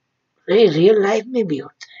 नहीं, रियल लाइफ में भी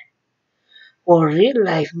होता है. और रियल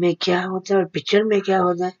लाइफ में क्या होता है और पिक्चर में क्या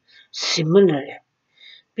होता है, सिमिलर है.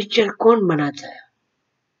 पिक्चर कौन बनाता है?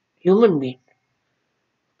 human being.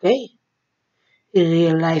 Okay, in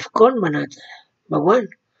real life कौन बनाता है? भगवान.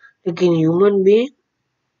 लेकिन human being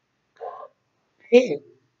है.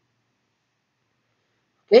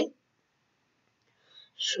 Okay,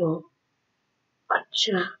 so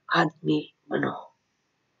अच्छा आदमी बनो,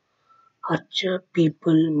 अच्छा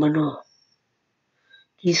people बनो,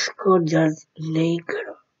 किसको जज नहीं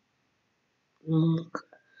करो.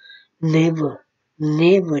 Never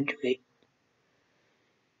do it.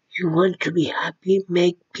 You want to be happy,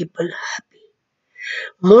 make people happy.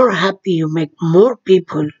 More happy you make more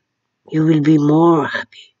people, you will be more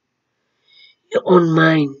happy. Your own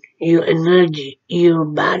mind, your energy, your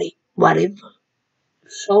body, whatever,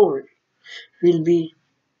 soul will be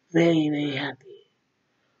very, very happy.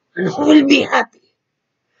 And who will be happy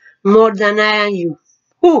more than I and you?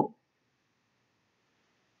 Who?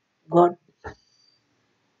 God.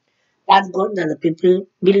 That God that the people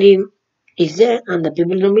believe is there and the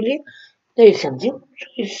people don't believe, there is something. So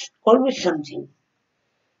it's always something.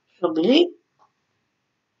 So believe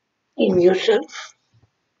in yourself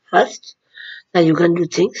first that you can do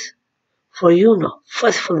things for you now.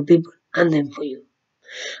 First for the people and then for you.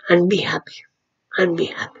 And be happy. And be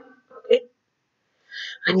happy. Okay?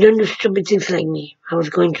 And don't do stupid things like me. I was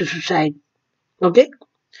going to suicide. Okay?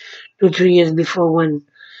 2-3 years before when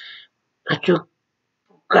I took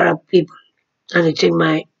care of people and it changed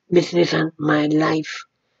my business and my life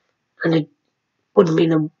and it put me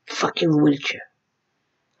in a fucking wheelchair.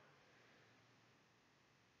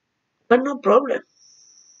 But no problem.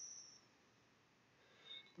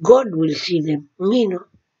 God will see them. Me, no.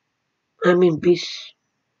 I'm in peace.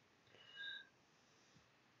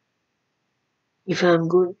 If I'm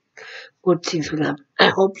good, good things will happen. I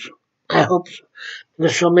hope so. I hope so.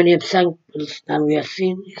 There's so many examples that we have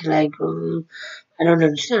seen. It's like, I don't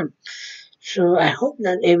understand. So I hope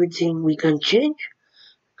that everything we can change.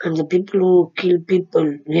 And the people who kill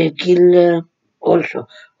people, they kill also,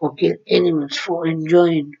 or kill animals for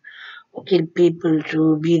enjoying, or kill people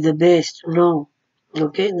to be the best. No.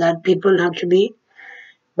 Okay? That people have to be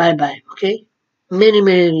bye-bye. Okay? Many,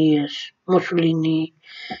 many years. Mussolini,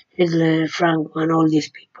 Hitler, Franco, and all these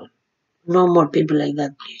people. No more people like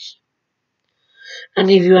that, please. And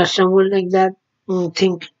if you are someone like that,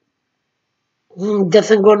 think,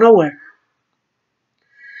 doesn't go nowhere.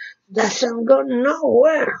 Doesn't go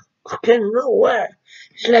nowhere. Okay, nowhere.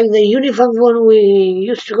 It's like the uniform when we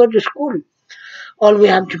used to go to school. All we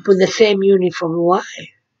have to put the same uniform. Why?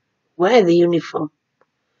 Why the uniform?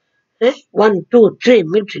 Eh? 1, 2, 3,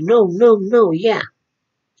 military. No, yeah.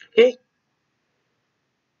 Okay?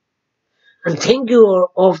 And thank you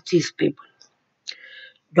all of these people.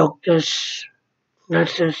 Doctors,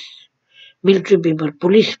 nurses, military people,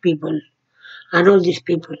 police people, and all these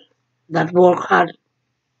people that work hard.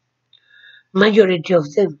 Majority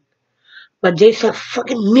of them. But there's a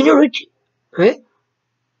fucking minority, right?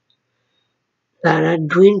 That are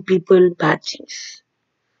doing people bad things.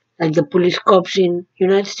 Like the police cops in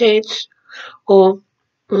United States, or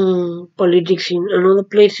politics in other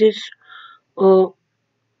places, or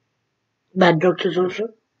bad doctors also.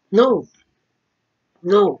 No.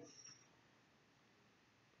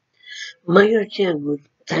 Majority are good,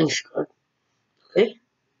 thanks God. Okay?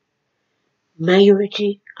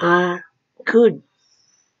 Majority are good.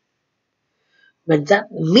 But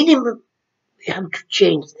that minimum, we have to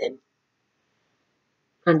change them.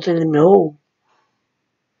 And tell them, no,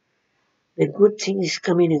 the good thing is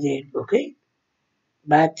coming again, okay?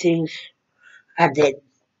 Bad things are dead.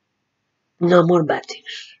 No more bad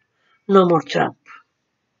things. No more Trump.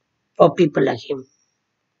 Or people like him.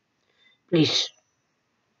 Please.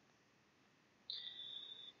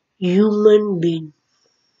 Human being.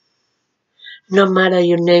 No matter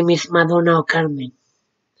your name is Madonna or Carmen.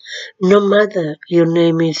 No matter your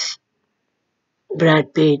name is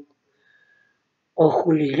Brad Pitt or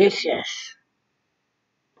Julio Iglesias.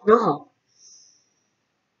 No.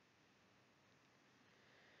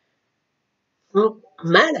 No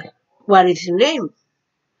matter what is your name.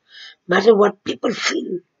 Matter what people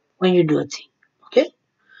feel when you do a thing. Okay?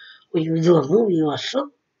 When you do a movie or a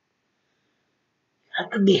song. You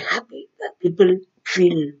have to be happy that people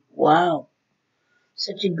feel, wow,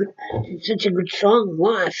 such a good song.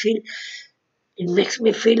 Wow, I feel, it makes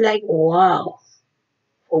me feel like, wow.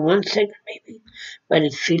 For 1 second maybe, but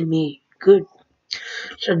it feel me good.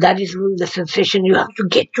 So that is the sensation you have to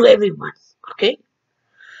get to everyone, okay?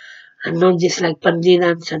 And not just like Pandit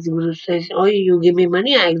and Sadhguru says, oh, you give me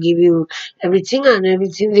money, I'll give you everything and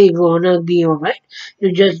everything is gonna be alright.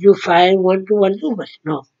 You just do 5, 1, 2, 1, 2, but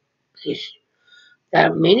no, please. There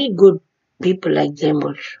are many good people like them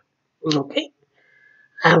also, okay?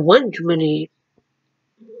 I have one too many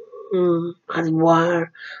Anwar,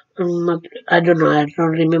 I don't know, I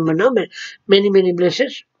don't remember now, but many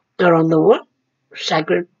places around the world,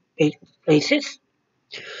 sacred places.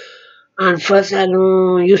 And first I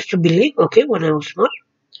don't used to believe, okay, when I was small,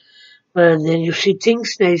 but then you see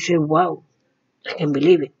things and you say, wow, I can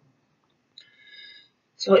believe it.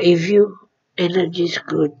 So if your energy is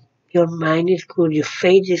good, your mind is good, your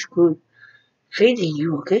faith is good, faith in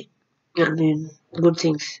you, okay? I mean, good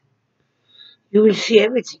things. You will see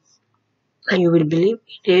everything and you will believe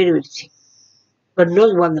in everything, but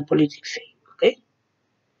not what the politics say, okay?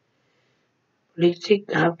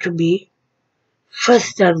 Politics have to be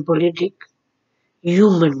first than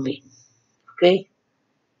human being, okay?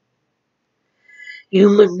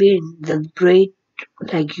 Human being that great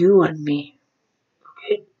like you and me,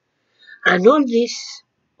 okay? And all this,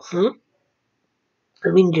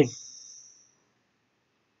 I'm Indian.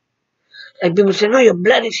 Like people say, no, your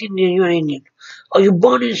blood is Indian, you are Indian. Or you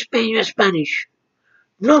born in Spain, you are Spanish.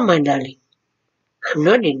 No, my darling, I'm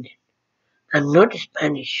not Indian. I'm not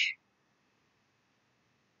Spanish.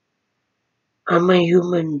 I'm a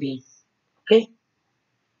human being, okay?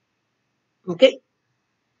 Okay?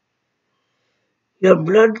 Your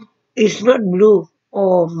blood is not blue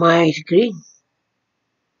or mine is green.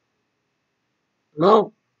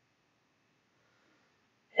 No,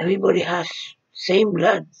 everybody has same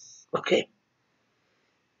blood, okay?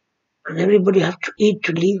 And everybody have to eat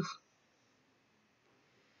to live.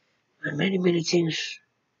 And many things.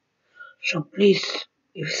 So please,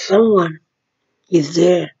 if someone is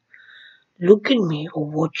there looking me or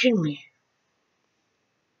watching me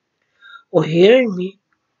or hearing me,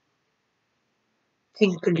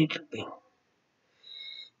 think a little bit.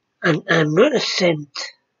 And I'm not a saint.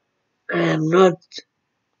 I am not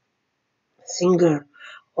a singer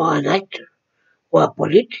or an actor or a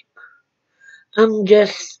politic. I'm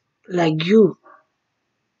just like you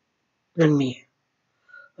and me.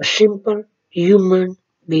 A simple human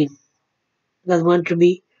being that want to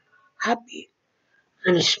be happy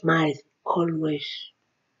and smile always.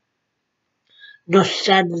 Not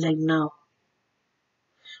sad like now.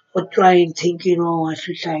 Or trying thinking, oh, I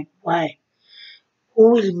suicide. Why?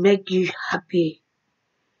 Who will make you happy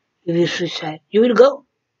if you suicide? You will go.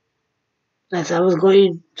 As I was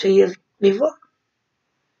going 3 years before.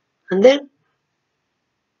 And then,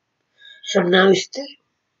 so now it's time.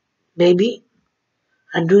 Maybe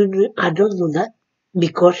I don't do that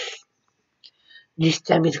because this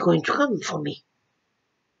time is going to come for me.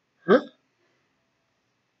 Huh?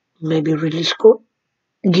 Maybe release code.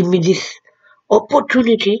 Give me this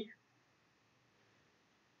opportunity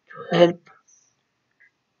to help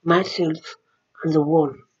myself and the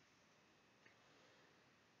world.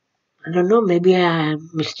 I don't know, maybe I am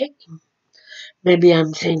mistaken. Maybe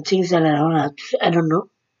I'm saying things that I don't have to say. I don't know.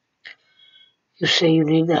 You say you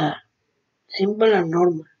need a simple and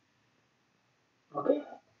normal. Okay?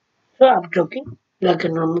 So I'm talking like a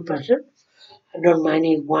normal person. I don't mind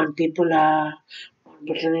if one person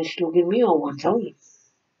is looking at me or 1,000.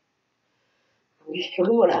 I'm just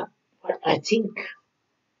talking what I think.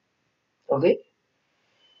 Okay?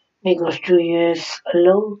 Because 2 years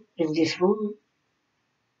alone in this room,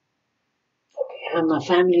 and my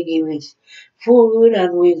family give us food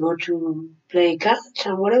and we go to play cards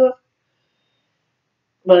and whatever.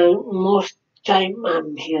 But most time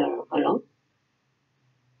I'm here alone.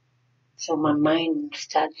 So my mind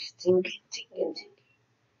starts thinking.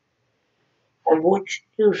 I watch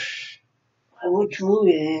news, I watch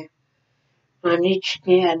movie, and each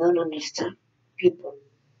day I don't understand people.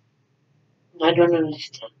 I don't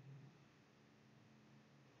understand.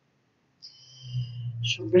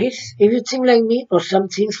 So please, if you think like me, or some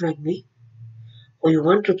things like me, or you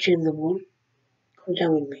want to change the world, come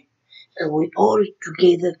down with me. And we all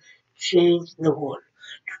together change the world.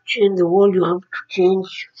 To change the world, you have to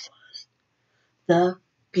change first the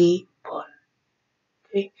people.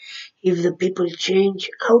 Okay? If the people change,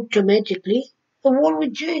 automatically the world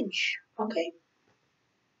will change. Okay?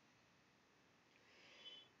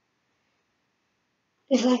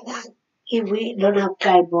 It's like that. If we don't have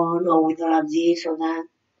carbon or we don't have this or that,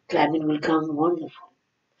 climate will come wonderful.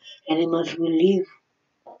 Animals will live.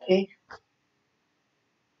 Okay?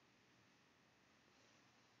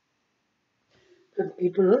 And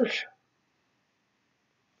people also.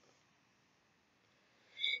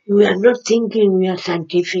 We are not thinking we are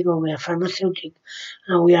scientific or we are pharmaceutic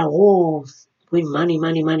and we are all with money.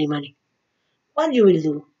 What you will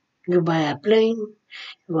do? You buy a plane,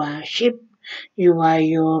 you buy a ship, you buy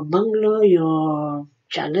your bungalow, your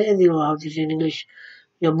chalet, your how to say in English,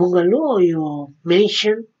 your bungalow or your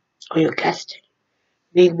mansion or your castle.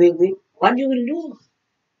 Big. What you will do?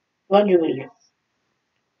 What you will do?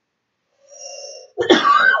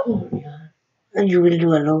 and you will do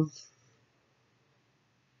alone.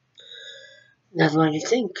 That's what you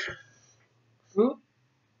think.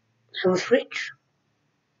 I was rich,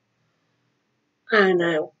 and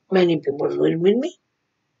many people were with me.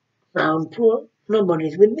 Now I'm poor,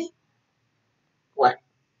 nobody's with me. What?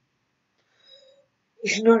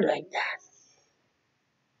 It's not like that.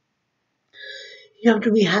 You have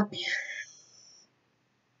to be happy.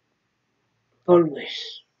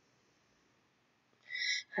 Always.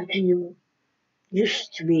 After you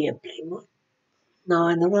used to be a playboy. Now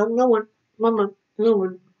I don't have no one. Mama, no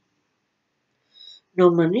one. No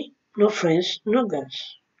money, no friends, no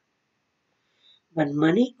girls. But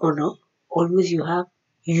money or no, always you have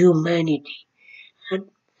humanity and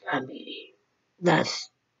family. That's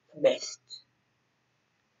the best.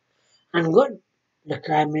 And good. The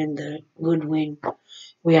climate, the good wind.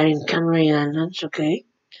 We are in Canary Islands, okay?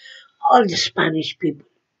 All the Spanish people,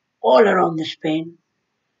 all around the Spain,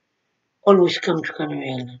 always come to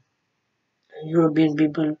Canary Island. European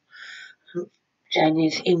people,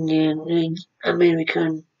 Chinese, Indian,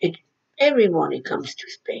 American, everybody comes to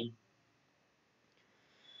Spain.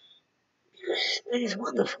 Because Spain is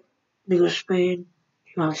wonderful. Because Spain,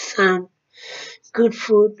 you have sun, good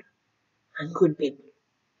food, and good people.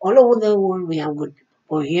 All over the world we have good people.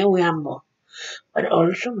 But here we have more. But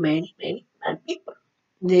also many, many bad people.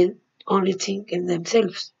 They only think in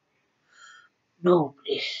themselves. No,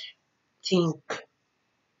 please. Think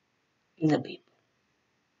in the people.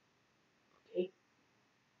 Okay?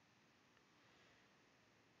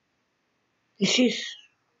 This is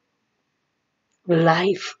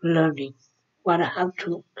life learning. What have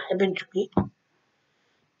to happen to me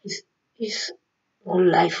is all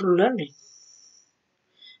life learning.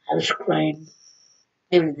 I was crying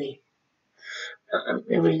every day.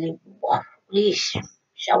 Every day, wow, please,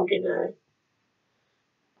 shouting at it.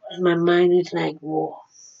 Because my mind is like, whoa.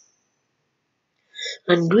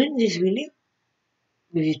 And doing this video,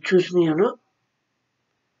 if you choose me or not,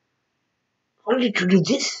 only to do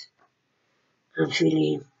this, I'm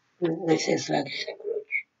feeling, this is like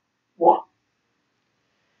psychology. Wow.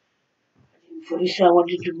 For this, I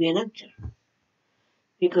wanted to be an actor.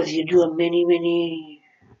 Because you do a many,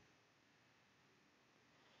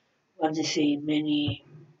 what they say, many,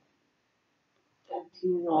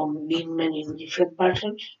 being many different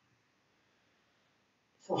persons.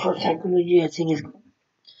 So for psychology, I think it's good.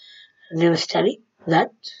 I never studied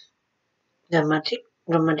that, dramatic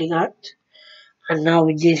art. And now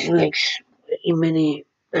with this, like, in many,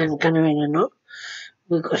 and Canada,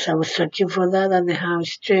 because I was searching for that, and they have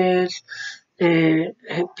stress,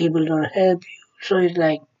 people don't help you. So it's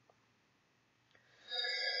like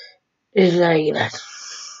that.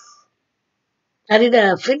 I did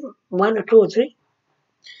a film, 1 or 2 or 3,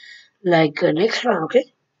 like an extra,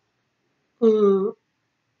 okay?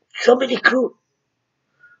 So many crew.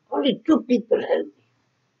 Only 2 people helped me.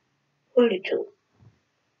 Only 2.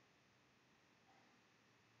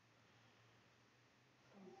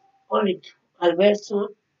 Only 2. Alberto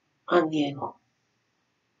and Diego.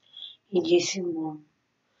 In Jason Moon.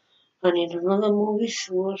 And in another movie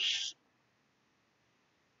was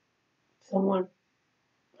someone,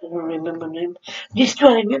 I don't remember the name. These 2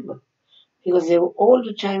 I remember. Because they were all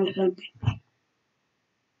the time helping.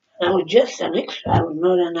 I was just an extra. I was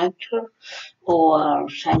not an actor or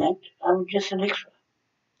side actor. I was just an extra.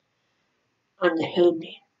 And they helped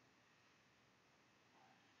me.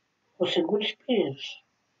 It was a good experience.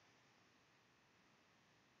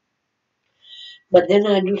 But then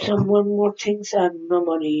I do some one more things and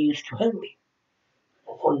nobody used to help me.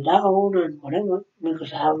 I fall down and whatever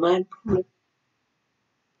because I have my problem.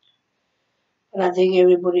 But I think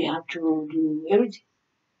everybody have to do everything.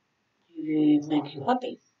 If it makes you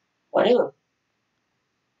happy. Whatever.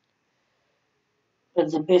 But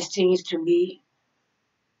the best thing is to be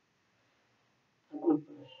a good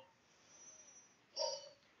person.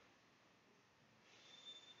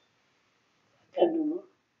 I can do more.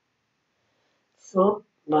 So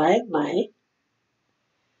bye.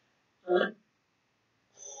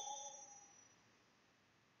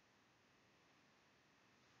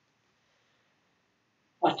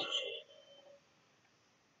 What to say?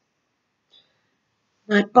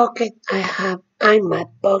 My pocket, in my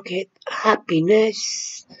pocket,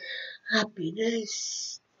 happiness.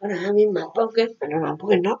 What I have in my pocket, I don't have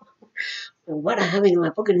pocket now. But what I have in my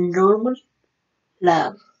pocket normally,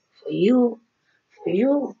 love. For you, for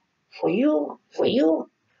you, for you, for you,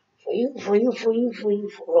 for you, for you, for you, for you,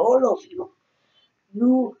 for all of you.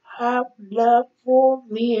 You have love for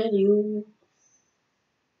me and you.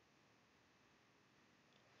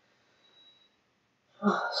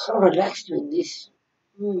 Oh, so relaxed doing this.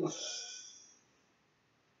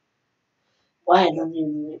 Why I don't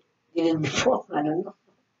even did it before, I don't know.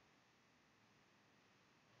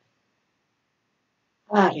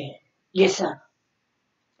 Yes sir.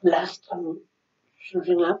 Last time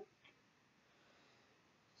shooting up,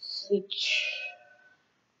 which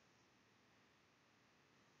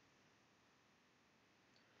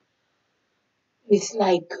is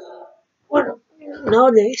like, well,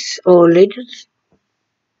 nowadays or latest,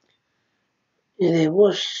 there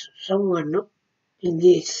was someone in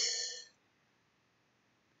this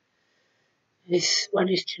what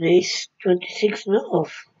is today's 26th of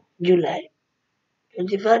July,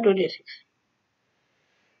 25, 26.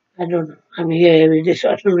 I don't know. I'm here every day,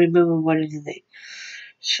 so I don't remember what is the day.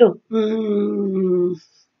 So, you,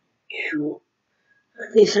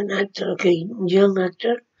 he's an actor, okay, young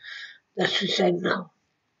actor, that's suicide now.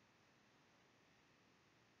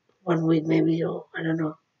 1 week maybe, or I don't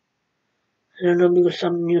know. I don't know because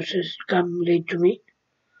some news has come late to me.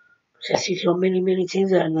 I see so many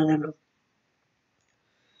things and I don't know.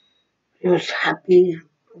 He was happy,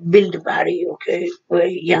 build a body, okay,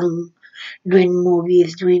 very young, doing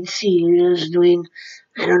movies, doing serials, doing,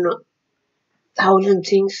 I don't know, 1,000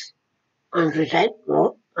 things. On suicide?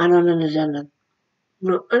 No, I don't understand that.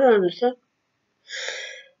 No, I don't understand.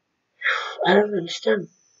 I don't understand.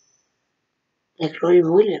 Like Roy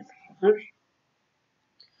Williams.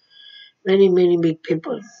 Many big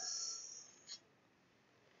people.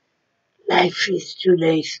 Life is 2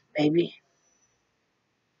 days, baby.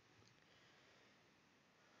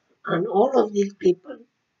 And all of these people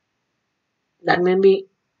that maybe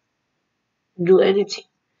do anything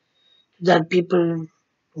that people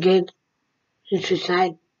get in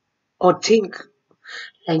suicide or think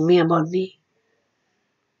like me about me.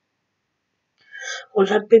 All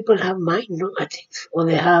that people have mind, no, I think. Or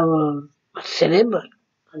they have a cerebral,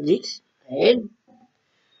 at least, head,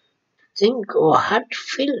 think, or heart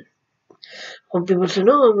feel. Or people say,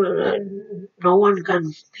 no one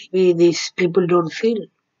can, maybe these people don't feel.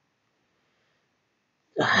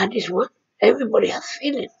 The heart is one. Everybody has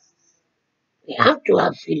feelings. We have to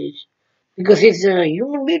have feelings. Because it's a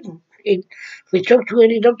human being. If we talk to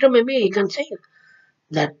any doctor, maybe he can say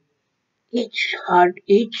that each heart,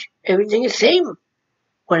 everything is same.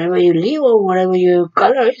 Wherever you live or whatever your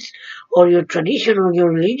color is, or your tradition or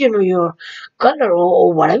your religion or your color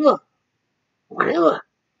or whatever. Whatever.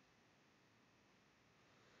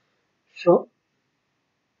 So,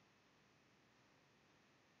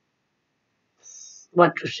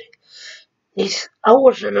 what to say? It's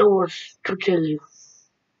hours and hours to tell you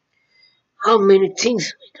how many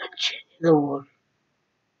things we can change in the world,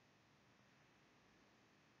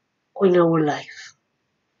 or in our life,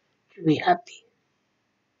 to be happy.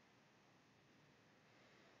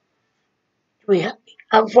 To be happy.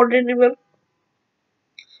 Unfortunately,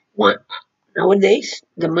 one, nowadays,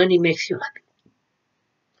 the money makes you happy.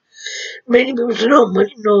 Many people say, no,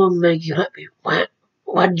 money don't make you happy.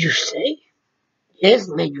 What do you say? Yes,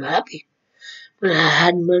 make you happy. When I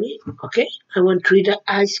had money, okay, I want to eat an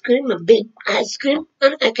ice cream, a big ice cream,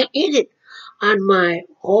 and I can eat it. And my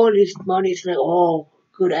whole body is like, oh,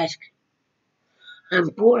 good ice cream.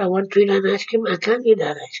 I'm poor, I want to eat an ice cream, I can't eat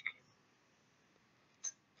that ice cream.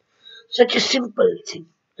 Such a simple thing,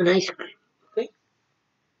 an ice cream, okay?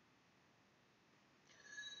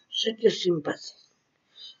 Such a simple thing.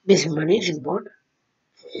 This money is important.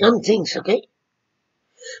 Some things, okay?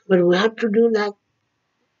 But we have to do that.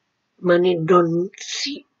 Money don't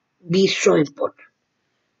be so important.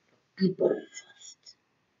 People first,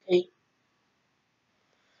 okay?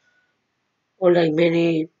 Or like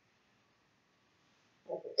many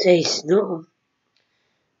says, no,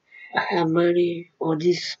 I have money, or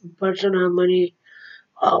this person have money,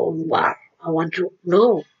 oh, wow, I want to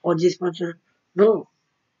know, or this person, no,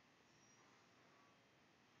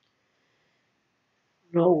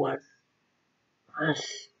 no one has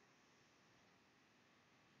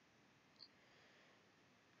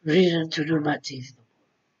reason to do bad things.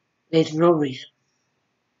 There's no reason.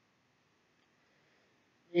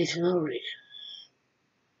 There's no reason.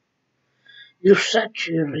 You search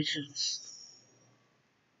your reasons.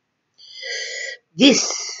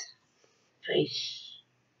 This face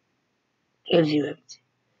tells you everything.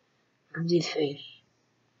 And this face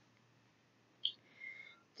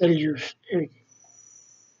tells you everything.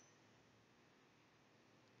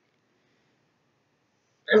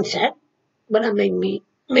 I'm sad, but I make me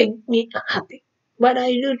happy. What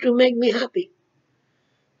I do to make me happy?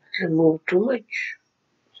 I move too much.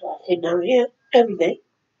 So I sit down here every day.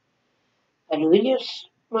 I do videos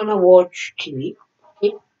when I watch TV.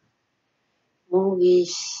 Okay?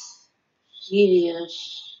 Movies,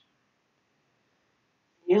 series,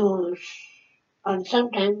 news, and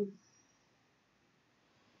sometimes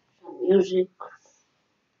music.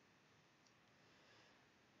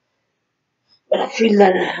 But I feel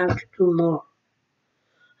that I have to do more.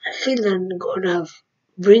 I feel that God have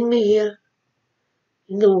bring me here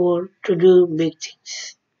in the world to do big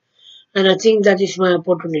things. And I think that is my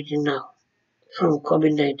opportunity now from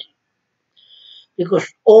COVID-19.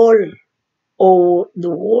 Because all over the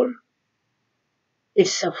world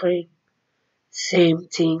is suffering same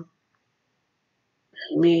thing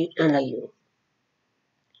like me and like you.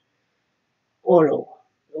 All over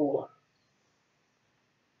the world.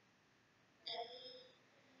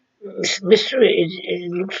 It's mystery.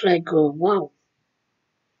 It looks like a wow.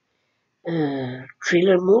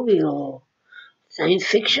 Thriller movie o science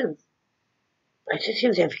fiction. Parece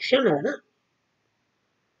ciencia ficción, la verdad.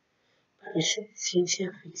 Parece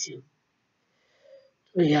ciencia ficción.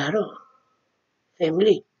 Claro.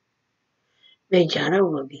 Family. मैं जा रहा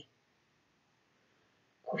हूँ अभी.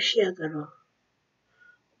 खुशियाँ करो.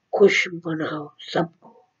 खुश बनाओ सबको.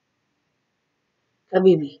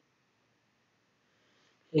 कभी भी.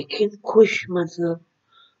 लेकिन खुश मतलब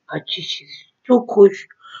अच्छी चीज. तू खुश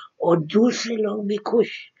और दूसरे लोग भी खुश.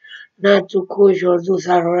 ना तू खुश और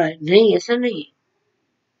दूसरा रो रहा है. नहीं, ऐसा नहीं.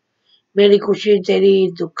 मेरी खुशी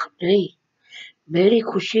तेरी दुख नहीं. मेरी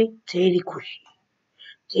खुशी तेरी खुशी.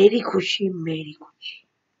 तेरी खुशी मेरी खुशी.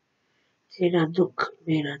 तेरा दुख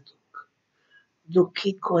मेरा दुख.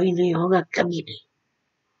 दुखी कोई नहीं होगा कभी नहीं.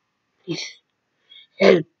 Please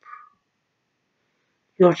help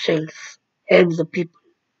yourself, help the people,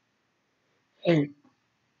 help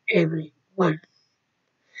everyone.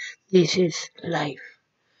 This is life.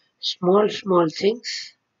 Small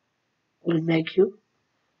things will make you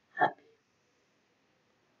happy.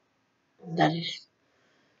 That is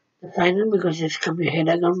the final because it's coming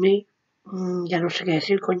headache on me. Ya no sé qué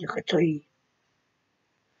decir, coño, que estoy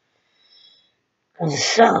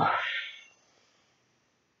cansado.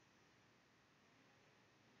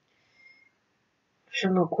 Se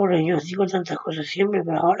me ocurre, yo digo tantas cosas siempre,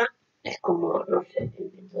 pero ahora es como, no sé,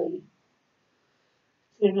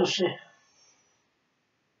 no sé.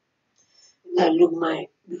 I look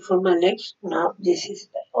before my legs, now this is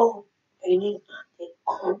like, oh, painting,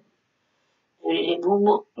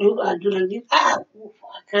 look, I do like this, ow,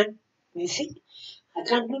 I can't, you see, I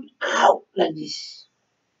can't do ow, like this.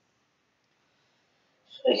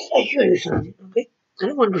 So I show you something, okay? I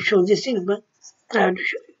don't want to show this thing, but I have to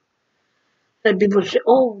show you. Like people say,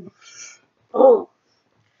 oh,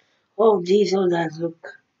 this or that,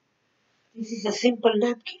 look. This is a simple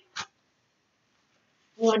napkin.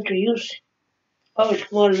 You want to use it. Oh,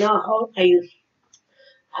 small now, how I use it.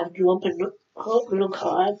 I have to open it. Oh, look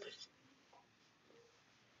how I open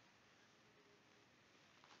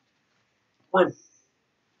it.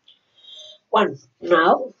 One.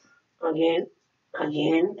 Now, again.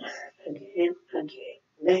 Then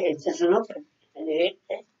it doesn't open. Again.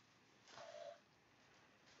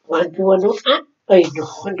 1, 2, 1, 2. Wait, no.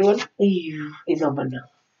 1, 2, 1. It's open now.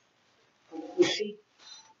 You see?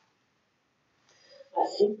 A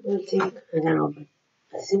simple thing I can open.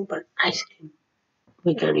 A simple ice cream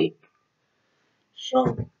we can eat.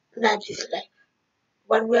 So, that is life.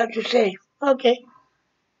 What we have to say, okay,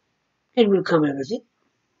 it will come everything.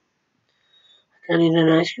 I can eat an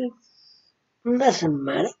ice cream. Doesn't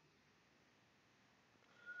matter.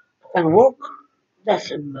 I can work.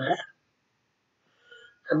 Doesn't matter.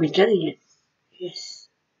 I'm intelligent. Yes.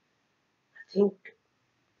 I think.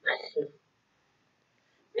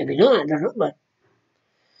 Maybe not, I don't know, but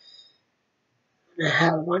I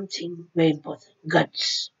have one thing very important.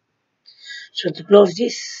 Guts. So to close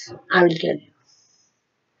this, I will tell you.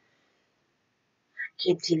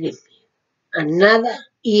 Keep telling me. A nada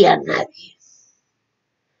y a nadie.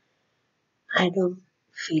 I don't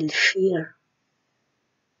feel fear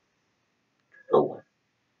to no one.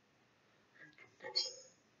 Nothing.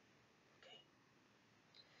 Okay.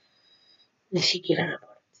 Ni siquiera la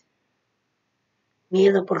muerte.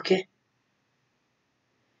 Miedo, ¿por qué?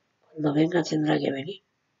 Cuando venga tendrá que venir.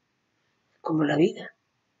 Como la vida.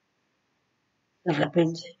 De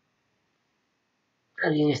repente,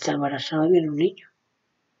 alguien está embarazado y viene un niño.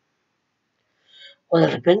 O de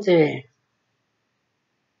repente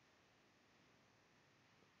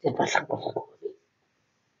te pasan cosas como a mí.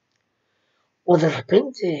 O de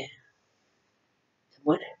repente te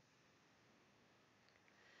mueres.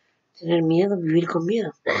 Tener miedo, vivir con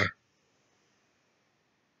miedo.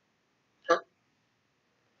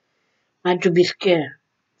 Why to be scared?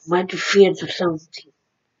 Why to fear to something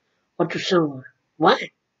or to someone?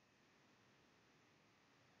 Why?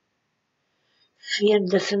 Fear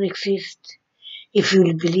doesn't exist if you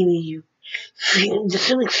believe in you. Fear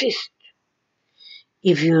doesn't exist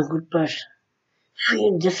if you're a good person.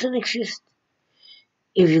 Fear doesn't exist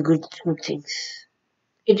if you do good things.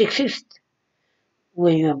 It exists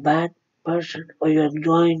when you're a bad person or you're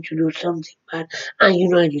going to do something bad and you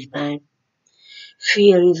know it is bad.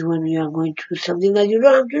 Fear is when you are going to do something that you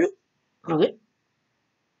don't have to do. Okay?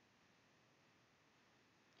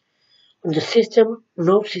 The system,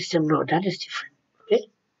 no system, no. That is different. Okay?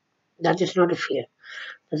 That is not a fear.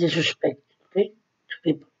 That is respect. Okay? To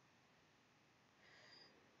people.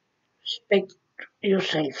 Respect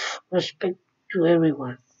yourself. Respect to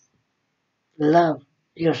everyone. Love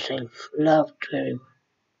yourself. Love to everyone.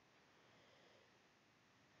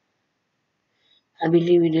 I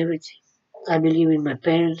believe in everything. I believe in my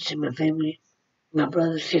parents and my family, my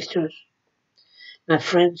brothers, sisters, my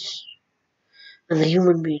friends, and the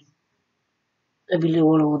human being. I believe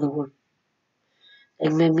all over the world. They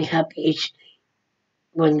make me happy each day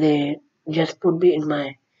when they just put me in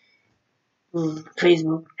my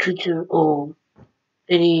Facebook, Twitter, or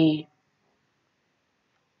any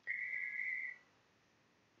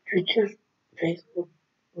Twitter, Facebook,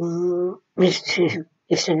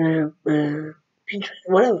 Instagram, Pinterest,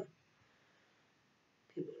 whatever.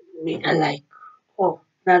 I like. Oh,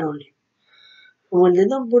 not only. When they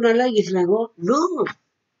don't put a like, it's like, oh, no.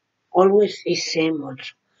 Always the same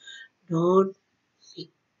also. Don't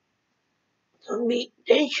be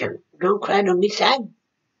tension. Don't cry. Don't be sad.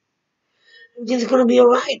 Everything's gonna be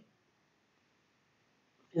alright.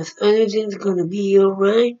 Everything's gonna be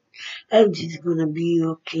alright. Everything's gonna be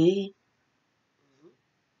okay.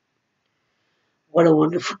 What a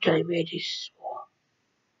wonderful time it is.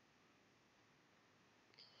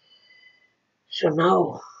 So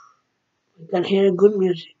now we can hear good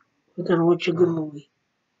music. We can watch a good movie.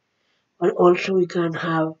 But also we can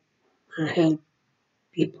have and help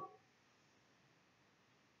people.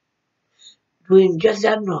 Doing just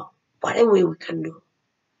that, no. Whatever we can do.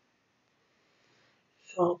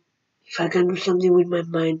 So if I can do something with my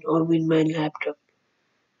mind or with my laptop,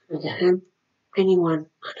 I can help anyone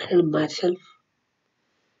and help myself.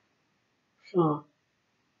 So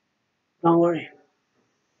don't worry.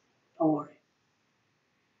 Don't worry.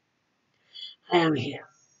 I am here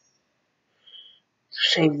to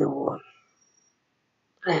save the world.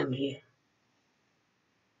 I am here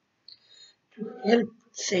to help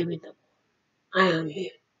save it. I am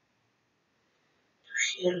here to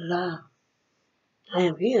share love. I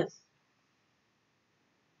am here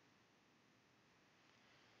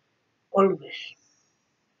always,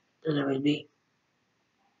 and I will be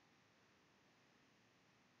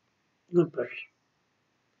a good person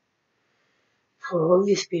for all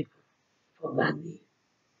these people, for Gandhi,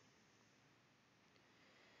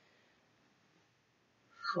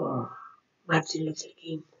 for Martin Luther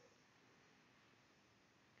King,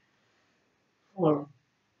 for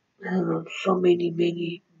I don't know, so many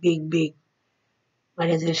big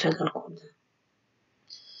Maria Teresa Calcutta,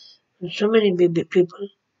 and so many big people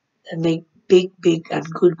that make big and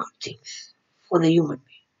good things for the human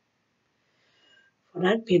being. For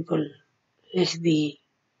that people, let's be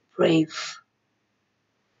brave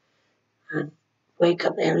and wake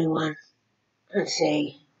up everyone and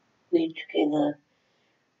say, we together,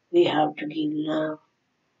 we have to give love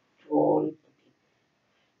to all the people.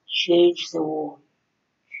 Change the world.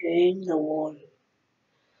 Change the world.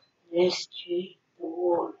 Let's change the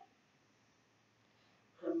world.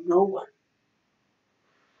 I'm no one.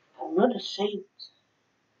 I'm not a saint.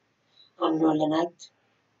 I'm not an actor.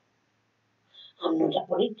 I'm not a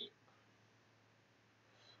politician.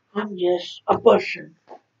 I'm just a person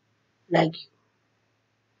like you.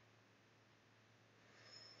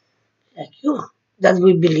 Like you. That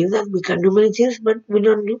we believe that we can do many things, but we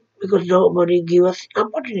don't do because nobody gives us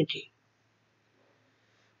opportunity.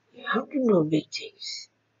 We have to do big things.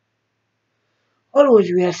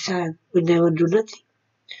 Always we are sad. We never do nothing.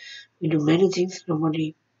 We do many things.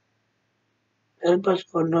 Nobody help us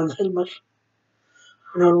or not help us.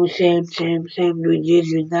 And always same, doing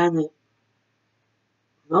this, doing that.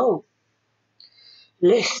 No.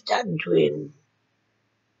 Let's start doing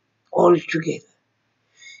all together.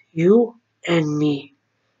 You and me.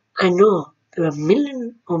 I know there are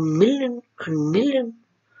million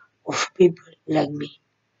of people like me.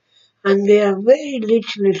 And they are very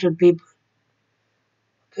little people,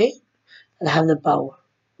 okay, that have the power.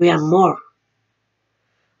 We are more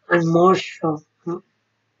and more strong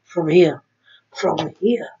from here,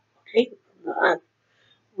 okay?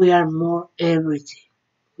 We are more everything.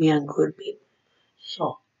 We are good people.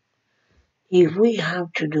 So, if we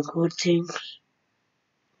have to do good things,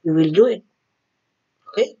 we will do it,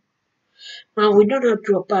 okay? Now, we don't have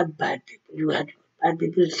to apart bad people. You have to bad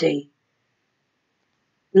people say,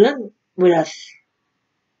 learn with us.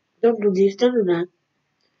 Don't do this, don't do that.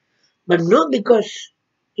 But not because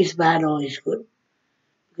it's bad or it's good.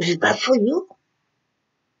 Because it's bad for you,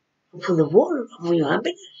 for the world, for your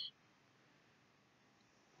happiness.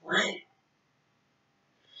 Why?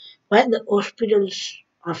 Why the hospitals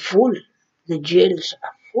are full? The jails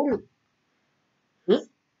are full. Huh?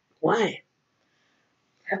 Why?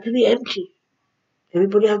 They have to be empty.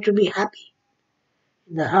 Everybody have to be happy.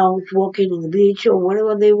 In the house, walking on the beach, or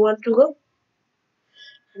wherever they want to go.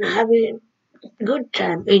 And having a good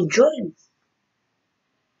time, enjoying.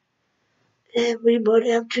 Everybody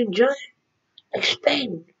have to enjoy.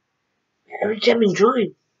 Expand. Every time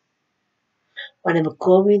enjoying. Whatever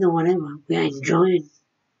COVID or whatever, we are enjoying.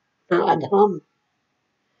 Now at home.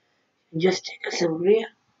 Just take a sangria,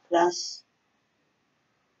 plus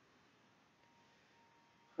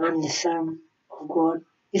and the sun of God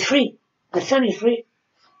is free. The sun is free.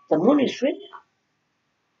 The moon is free.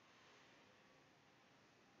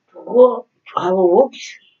 To go to have a walk is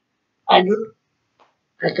free. I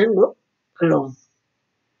can go alone.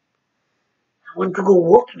 I want to go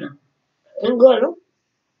walk now. I can go alone.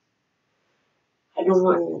 I don't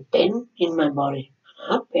want pain in my body.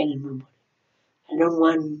 I have pain in my body. I don't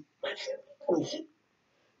want myself to come sick.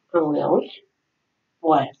 And we are sick.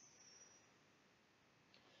 Why?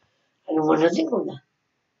 I don't want nothing of that.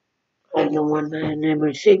 I don't want my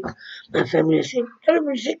neighbor sick, my family is sick,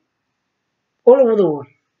 everybody sick. All over the world.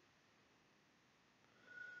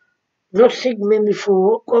 Not sick maybe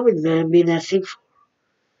for COVID, maybe not sick for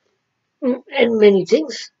and many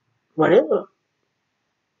things, whatever.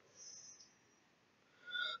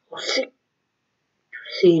 Or sick to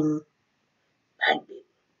seeing bad people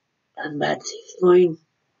and bad things going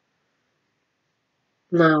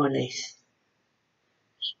nowadays.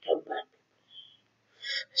 Stop bad people.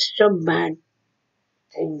 Stop bad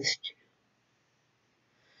things to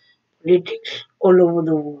politics all over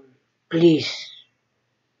the world. Please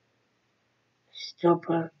stop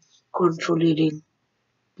controlling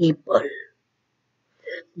people.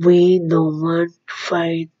 We don't want to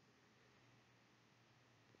fight.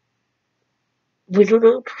 We don't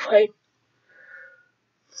want to fight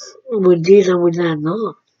with this and with that,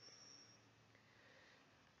 no.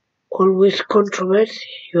 Always controversy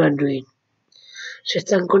you are doing. Se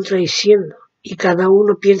están contradiciendo y cada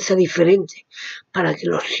uno piensa diferente para que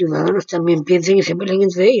los ciudadanos también piensen y se peleen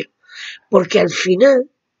entre ellos. Porque al final,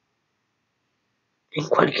 en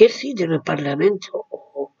cualquier sitio, en el Parlamento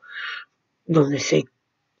o donde se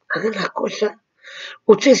hagan las cosas,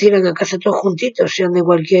 ustedes irán a casa todos juntitos, sean de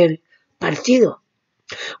cualquier partido,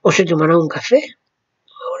 o se tomarán un café.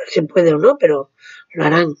 Ahora se puede o no, pero lo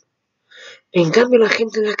harán. En cambio, la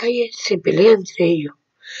gente en la calle se pelea entre ellos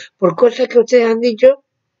por cosas que ustedes han dicho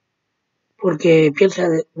porque piensa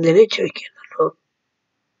derecha o izquierda, no.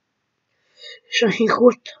 Eso es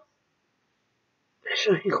injusto.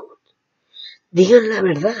 Eso es injusto. Digan la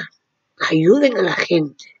verdad. Ayuden a la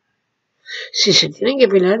gente. Si se tienen que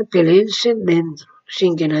pelear, peleense dentro,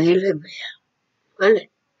 sin que nadie les vea.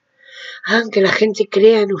 ¿Vale? Hagan que la gente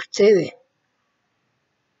crea en ustedes.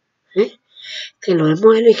 ¿Eh? Que los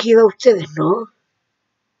hemos elegido a ustedes, no.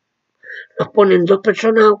 Nos ponen 2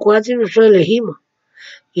 personas o 4 y nosotros elegimos.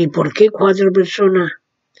 ¿Y por qué 4 personas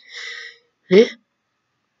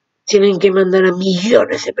tienen que mandar a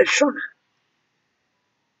millones de personas?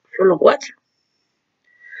 Solo 4.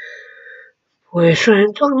 Pues eso es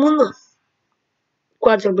en todo el mundo.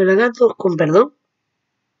 4 pelagatos, con perdón,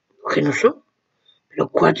 que no son, pero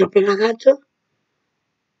 4 pelagatos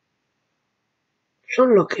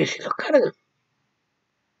son los que se los cargan.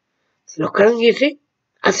 Se los cargan y ese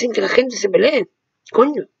hacen que la gente se pelee.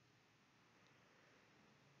 Coño.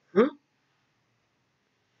 ¿No?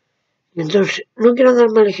 Entonces, no quiero dar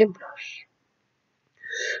mal ejemplos.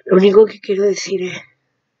 Lo único que quiero decir es,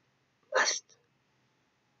 basta.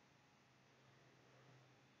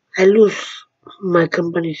 I lose my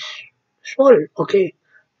companies. Small, okay.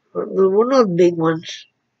 We're not big ones.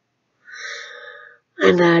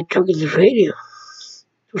 And I talk in the radio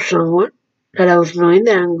to someone that I was knowing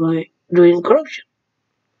that I'm doing corruption.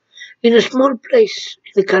 In a small place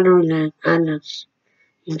in the Canary Islands,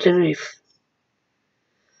 in Tenerife.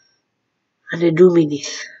 And they do me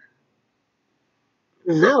this.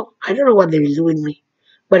 Now, I don't know what they will do with me,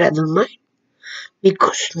 but I don't mind.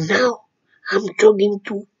 Because now I'm talking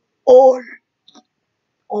to all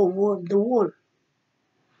over the world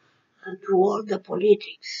and to all the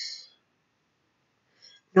politics.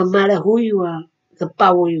 No matter who you are, the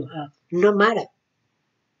power you have, no matter.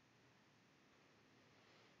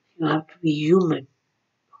 You have to be human,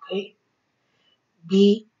 okay?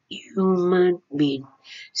 Be human being.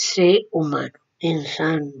 Sé humano.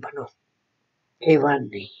 Insano, no.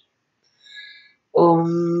 Evani.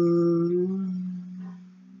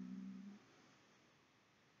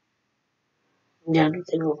 Ya no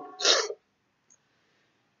tengo.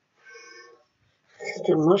 Es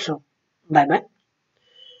hermoso. Bye bye.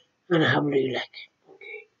 And how do you like it?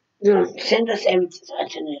 Okay. No, send us everything. So I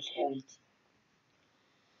send us everything.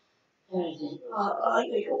 Everything.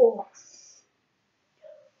 Oh.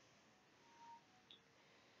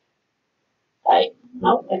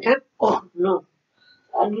 No, I can't. Oh, no.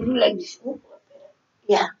 I didn't like this.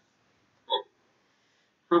 Yeah.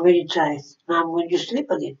 I'm very tired. Now I'm going to sleep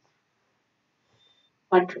again.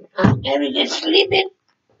 But I'm every day sleeping.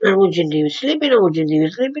 I wouldn't do sleeping, I wouldn't do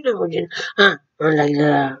sleeping, I wouldn't. Unlike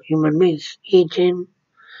the human beings, eating,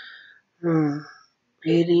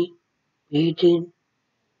 eating,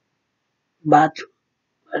 bath.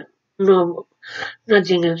 But no,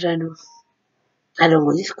 nothing else I do. I don't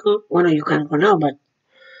go disco. Bueno, you can go now, but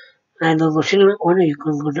I don't go cinema. Bueno, you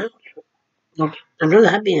can go now. Okay. I'm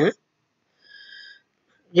not happy, huh?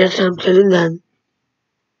 Just I'm telling that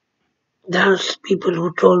there's people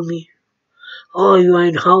who told me, oh, you are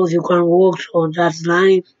in house, you can't walk, so that's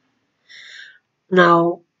life.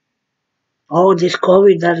 Now, oh, this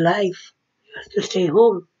COVID, that's life. You have to stay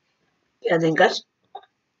home. Quédate en casa.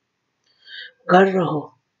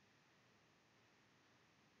 Garro.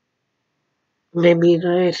 Maybe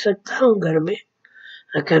it's a town, Garbe.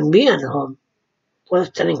 I can be at home. Puedo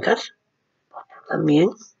estar en casa. También.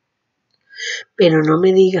 Pero no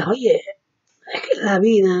me digas, oye, es que la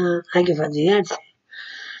vida hay que fastidiarse.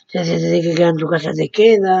 Si te tienes que quedar en tu casa, te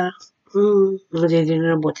queda. No tienes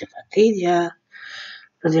dinero, pues te fastidia.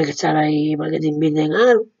 No tienes que estar ahí para que te inviten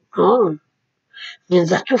a algo. No.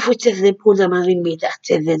 Mientras tú fuiste de puta madre,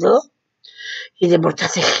 invitaste de todo y te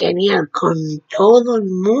portaste genial con todo el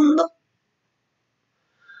mundo,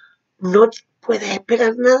 no puedes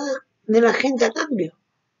esperar nada de la gente a cambio.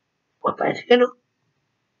 Pues parece que no.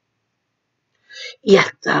 Y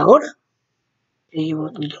hasta ahora, que llevo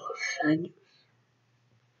 2 años,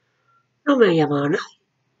 no me ha llamado nadie.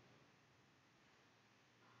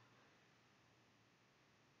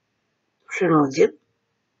 Yo no lo entiendo.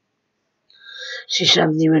 Si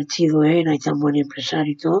tan divertido era y tan buen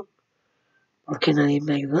empresario y todo, ¿por qué nadie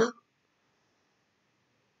me ha ayudado?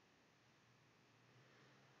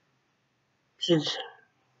 Sincero.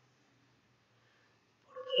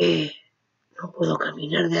 Porque no puedo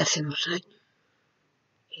caminar de hace 2 años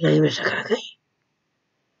y nadie me saca a la calle.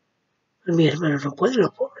 Mi hermano no puede,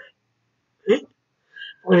 los pobres.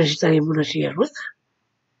 Porque necesitaríamos una silla de ruedas.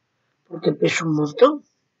 Porque peso un montón.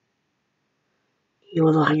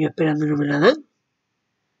 Llevo 2 años esperando y no me la dan.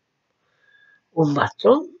 Un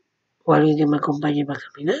bastón o alguien que me acompañe para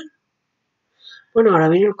caminar. Bueno, ahora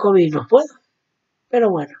viene el COVID y no puedo. Pero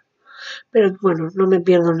bueno, no me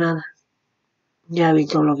pierdo nada. Ya vi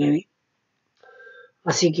todo lo que vi.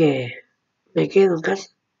 Así que me quedo en casa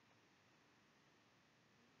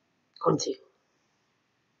contigo.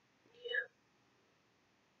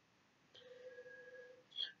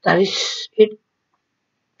 That is it.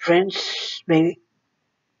 Friends, maybe.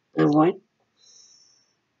 I'm going.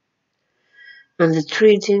 And the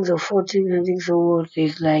 3 things or 4 things I think so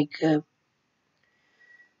is like,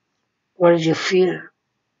 what did you feel?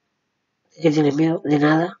 ¿De qué tienes miedo? De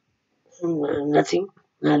nada. Nothing.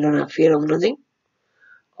 I don't have fear of nothing.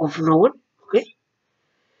 Of no one. Okay.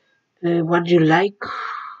 What do you like?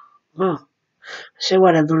 Well, say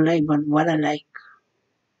what I don't like, but what I like.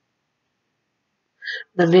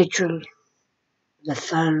 The nature, the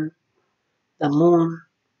sun, the moon,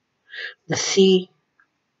 the sea,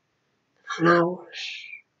 the flowers,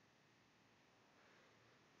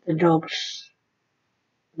 the dogs,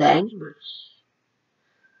 the animals,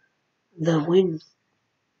 the wind,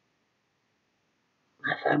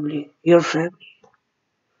 my family, your family.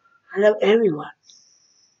 I love everyone.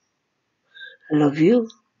 I love you.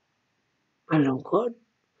 I love God.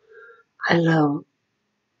 I love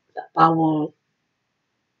the power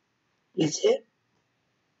is there.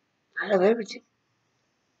 I love everything.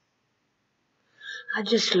 I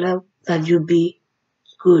just love that you be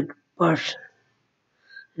good person,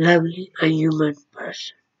 lovely and human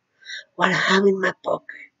person. What I have in my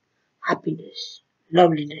pocket, happiness,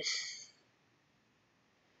 loveliness,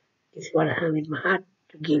 is what I have in my heart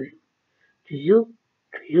to give to you,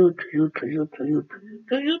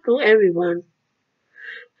 to everyone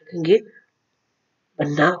I can give. But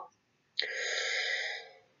now,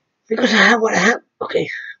 because I have what I have, okay,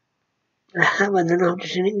 I don't know how to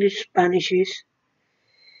say in English, Spanish is,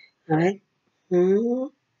 alright,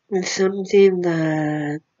 it's something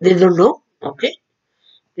that they don't know, okay,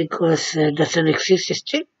 because it doesn't exist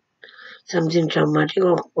still, something traumatic,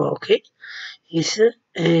 okay, is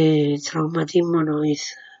traumatismo, no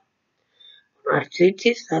is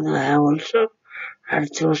arthritis, and I have also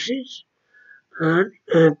arthrosis and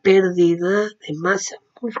pérdida de masa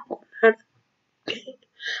muscular,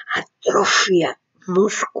 atrofia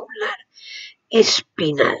muscular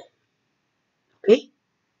espinal, okay?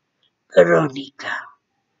 Crónica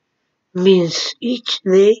means each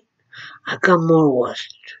day I come more worse.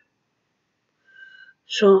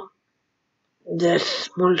 So the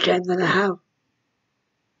small time that I have,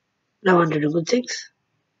 I want to do good things.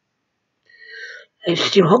 I'm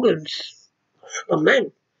Steve Hoggins,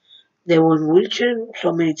 Superman. They want wheelchair,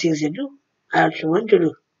 so many things they do. I also want to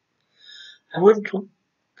do. I want to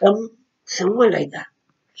come somewhere like that.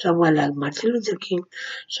 Someone like Martin Luther King,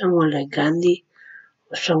 someone like Gandhi,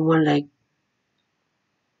 or someone like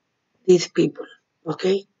these people,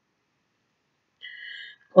 okay?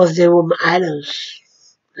 Because they were my idols,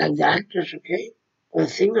 like the actors, okay? Or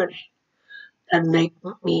singers that make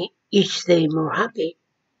me each day more happy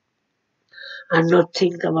and not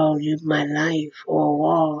think about my life or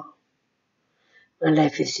wow, my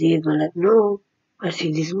life is it, my life. No, I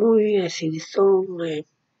see this movie, I see this song,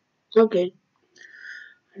 okay.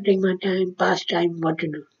 I take my time, pass time, what to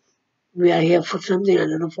do. We are here for something, I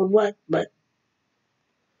don't know for what, but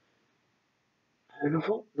I don't know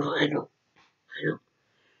for, no, I know.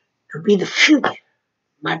 To be the future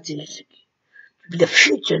Martin Luther King, to be the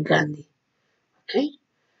future Gandhi, okay?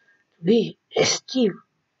 To be Steve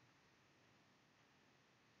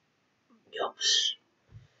Jobs,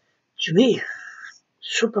 to be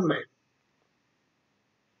Superman,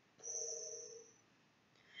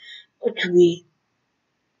 or to be,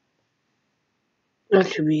 not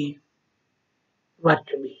to be, what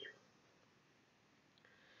to be.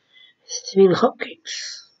 Stephen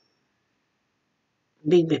Hawkins,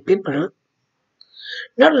 big people, huh?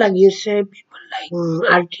 Not like you say, people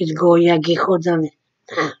like artists Goya, Quixote,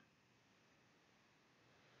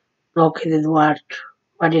 okay, that's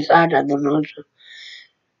what is art, I don't know.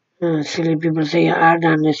 Silly people say art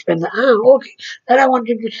and they spend, okay. That I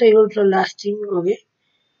wanted to say also last thing, okay.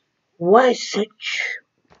 Why such,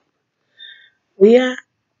 we are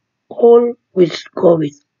all with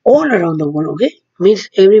COVID, all around the world, okay. Means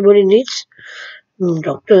everybody needs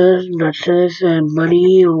doctors, nurses,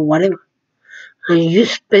 money or whatever. And you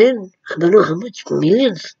spend, I don't know how much,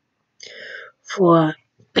 millions for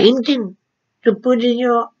painting to put in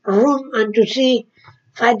your room and to see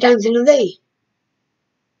 5 times in a day.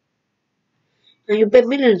 And you pay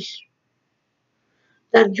millions.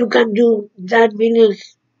 That you can do that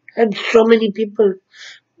millions and so many people,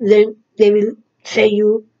 then they will say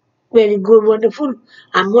you very good, wonderful,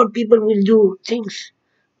 and more people will do things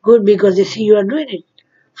good because they see you are doing it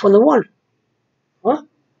for the world. ¿Oh?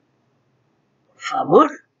 Por favor.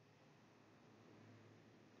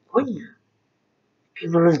 Coño, que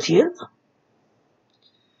no lo entiendo.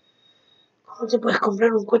 ¿Cómo te puedes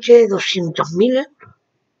comprar un coche de 200.000 euros?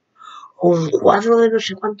 O un cuadro de no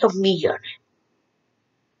sé cuántos millones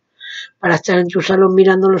para estar en tu salón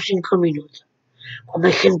mirando los 5 minutos? Cuando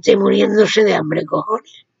hay gente muriéndose de hambre,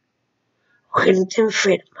 cojones. O gente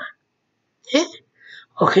enferma.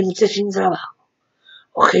 O gente sin trabajo.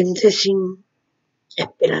 O gente sin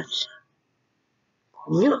esperanza.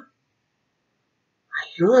 Coño,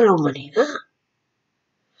 ayuda a la humanidad.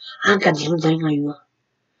 Que a ti no te ayuda.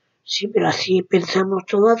 Sí, pero así pensamos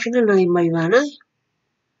todos, al final nadie va a ayudar a nadie.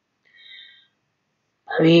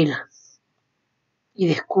 Pavila. Y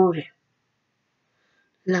descubre.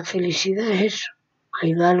 La felicidad es eso,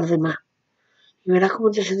 ayudar a los demás. Y verás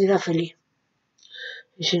cómo te sentirás feliz.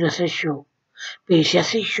 Y sin hacer show. Pero si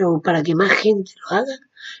haces show para que más gente lo haga,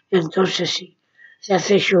 entonces sí. Si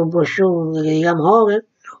haces show por show de que digamos, no,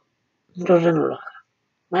 entonces no lo haga.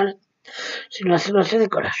 ¿Vale? Si lo hace de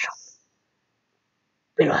corazón.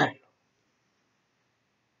 Pero hazlo.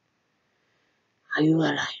 Ayuda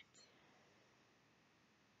a la gente.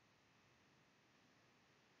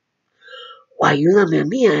 O ayúdame a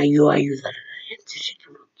mí a yo ayudar a la gente si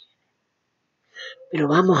tú no quieres. Pero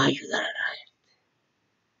vamos a ayudar a la gente.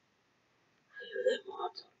 Ayudemos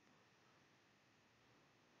a todos.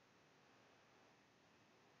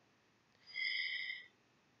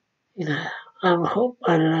 Y nada, I hope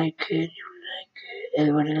I like it, you like it,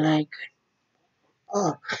 everybody like it.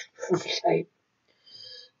 Oh, like,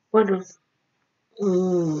 bueno,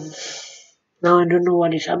 now I don't know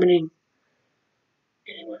what is happening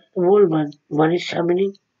in the world, but what is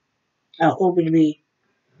happening, I hope it will be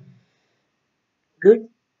good.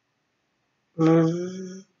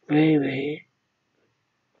 Very,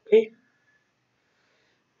 okay.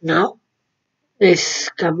 Now, it's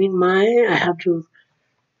coming I have to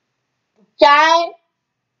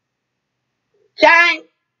Chai.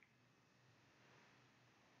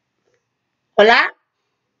 Hola.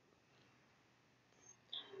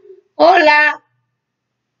 Hola.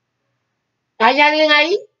 ¿Hay alguien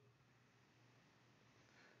ahí?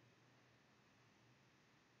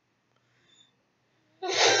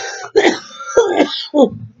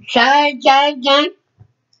 Chai, chai, chai.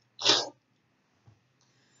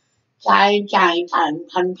 Chai, chai,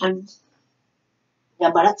 pan.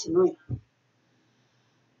 Ya paraste, ¿no?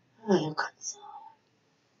 Ay, yo cansado.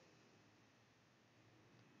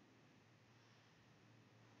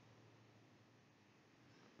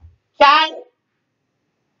 Chai.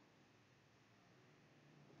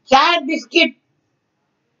 Chai biscuit.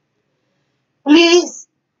 Please.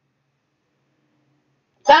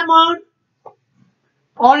 Come on.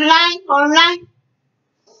 Online.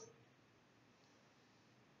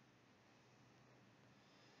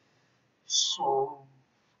 So,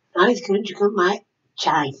 now it's going to come my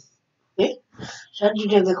chai. Okay? So you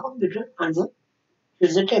take the computer and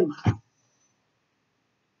use the table.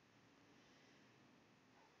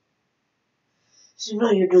 So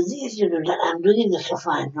now you do this, you do that. I'm doing the sofa.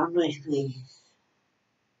 I don't know if we.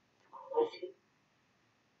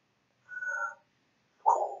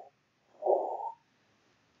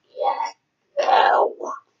 Yeah.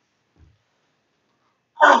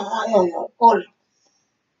 All.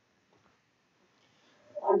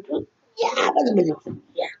 1, 2. Yeah.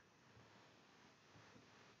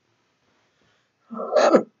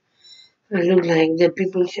 I look like the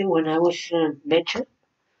people say when I was better.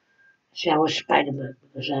 Say I was Spider-Man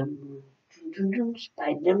because I'm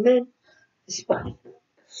Spider-Man.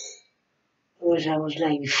 Because I was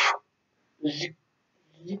like, zip, zip,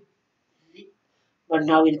 zip. But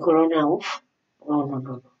now with Corona off,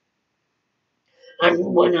 no. And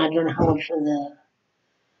when I don't have also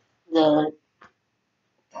the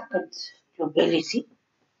capability,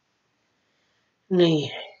 no,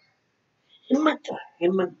 hemato,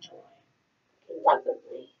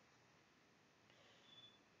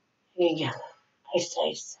 yeah, ahí está,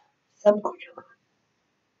 सब कुछ होगा,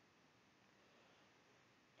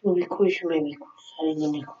 तू भी खुश मैं भी खुश सारी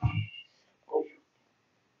दुनिया खुश.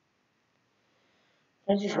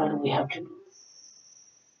 That is what we have to do.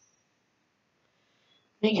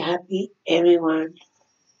 Make happy everyone.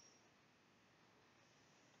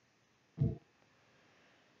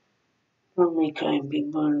 Don't make kind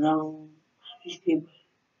people down. These people.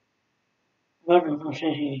 No sé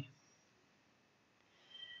si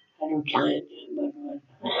I don't kind, but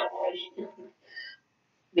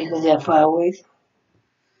because they are far away,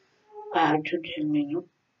 I have to tell me, no,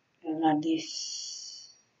 you're not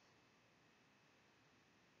this.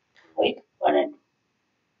 Wait, what I do?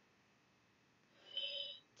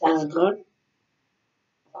 Thank God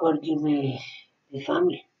give me the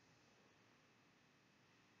family.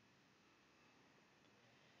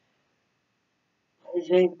 That is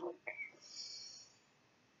very important.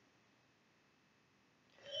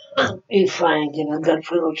 If I get a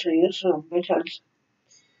girlfriend also here, so better also.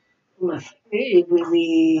 My family, it will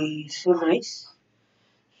be so nice.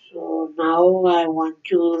 So now I want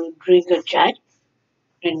to drink a chai,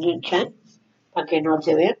 Indian chai, para que no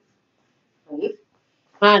te vean.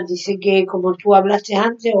 ¿Vale? Dice que como tú hablaste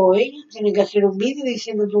antes o ella, tiene que hacer un vídeo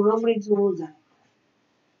diciendo tu nombre y tu edad.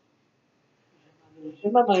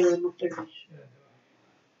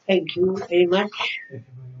 Thank you very much.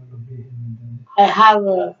 I have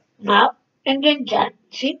now Indian chat.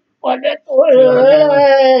 See what that?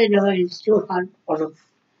 No, it's too hard. You.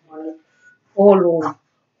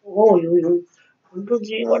 1, 2,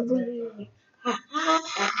 3, 1, 2, 3.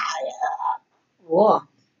 Whoa.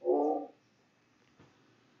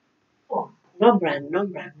 Oh, no brand.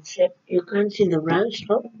 You can't see the brand.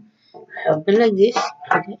 Stop. I open like this.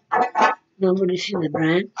 Okay. Nobody see the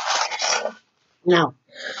brand. Now,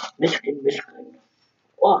 biscuit.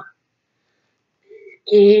 Wow.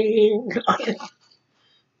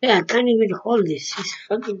 Yeah, I can't even hold this. It's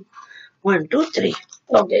fucking 1, 2, 3.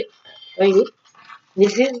 Okay. Ready?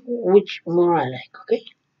 This is which more I like. Okay.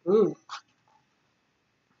 Mm.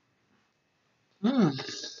 Mm.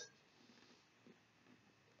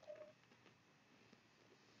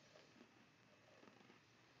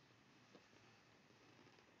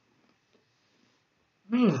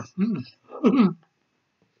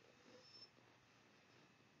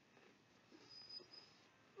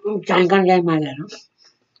 Jangan kayak mana, no?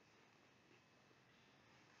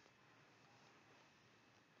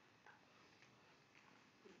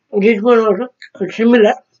 This one also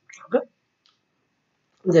similar. Okay.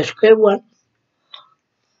 The square one.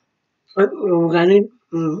 Organic.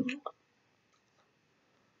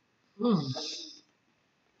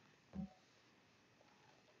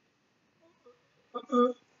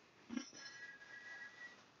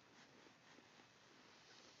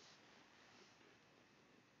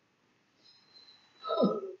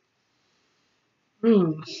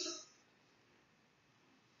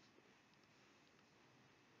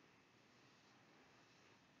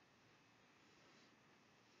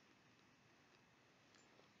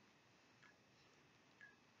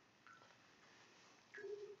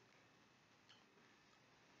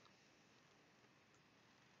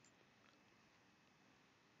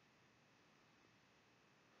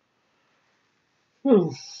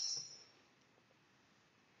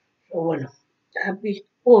 So bueno, happy.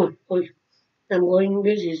 Oh, I'm going.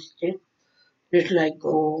 This is just like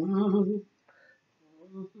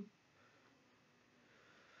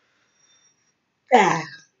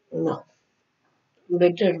no,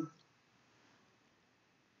 better.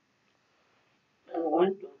 I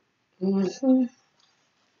want to.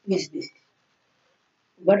 This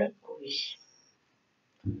butter cookies.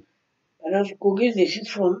 Butter cookies. This is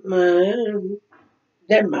from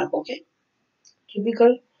Denmark. Okay,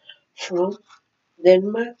 typical from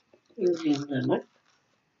Denmark. Using Denmark.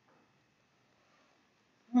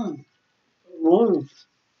 Mm.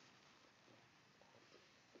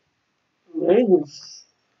 Very good.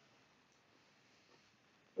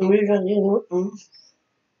 Very good.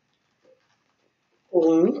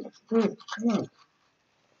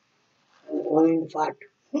 Going fat.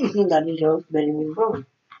 That is a very big problem.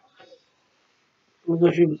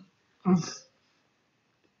 Because you,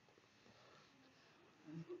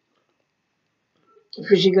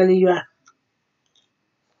 physically you are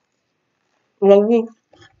loving,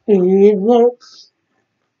 you need more.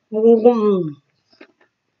 Mm,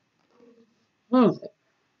 mm,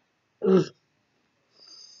 mm,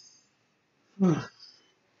 mm.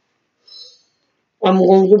 I'm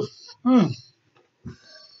going to. Mm,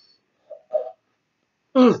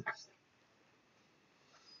 mm,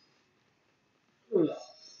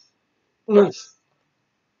 mm, mm,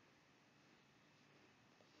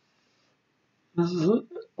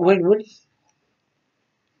 Wait, wait.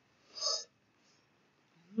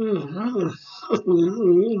 Mm,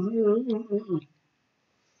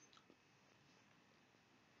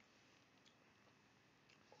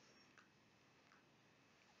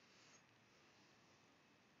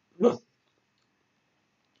 No,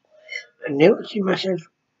 I never see myself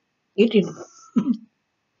eating.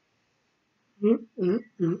 Mm, mm,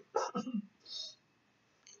 mm.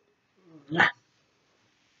 Yeah.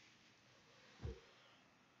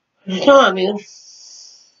 So,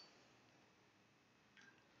 amigos,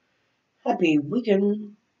 happy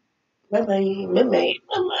weekend. Bye bye, bye bye,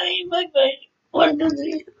 bye bye, bye bye. 1, 2,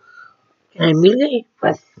 3. I'm Millie.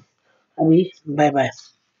 Bye bye.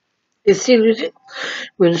 It's still music.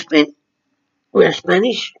 We're Spain. We're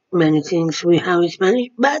Spanish. Many things we have in Spanish,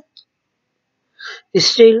 but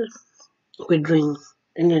still we drink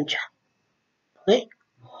English. Okay?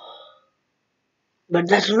 But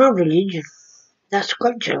that's not religion. That's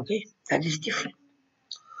culture, okay? That is different.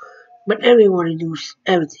 But everybody does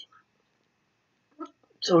everything.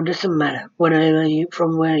 So it doesn't matter whatever you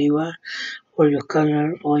from where you are, or your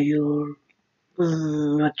color, or your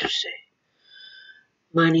what to say,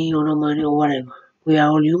 money or no money or whatever. We are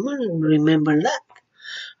all human. Remember that,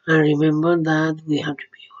 and remember that we have to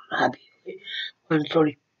be all happy. Okay? I'm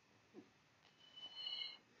sorry.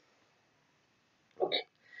 Okay.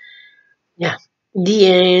 Yeah. The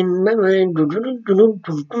end. Bye bye.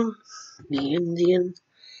 The end. The end.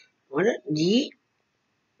 What? The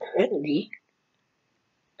end. The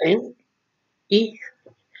end. E.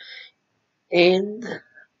 End.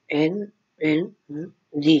 N. N.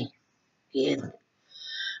 D. The end.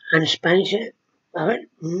 And Spanish. A ver.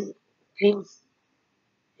 Fin.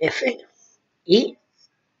 F. I. I.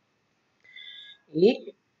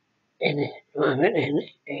 N. No, a ver. N.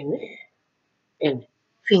 N. N.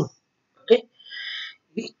 Fin. ¿Ok?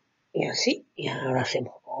 Y así. Y ahora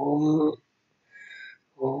hacemos.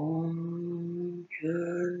 Om.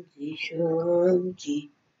 Shanti.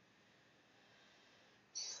 Shanti.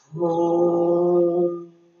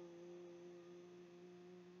 Om.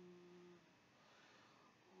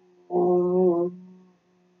 Om.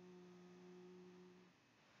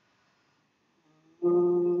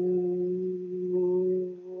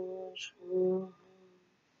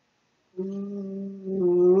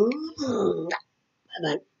 Bye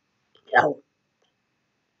bye.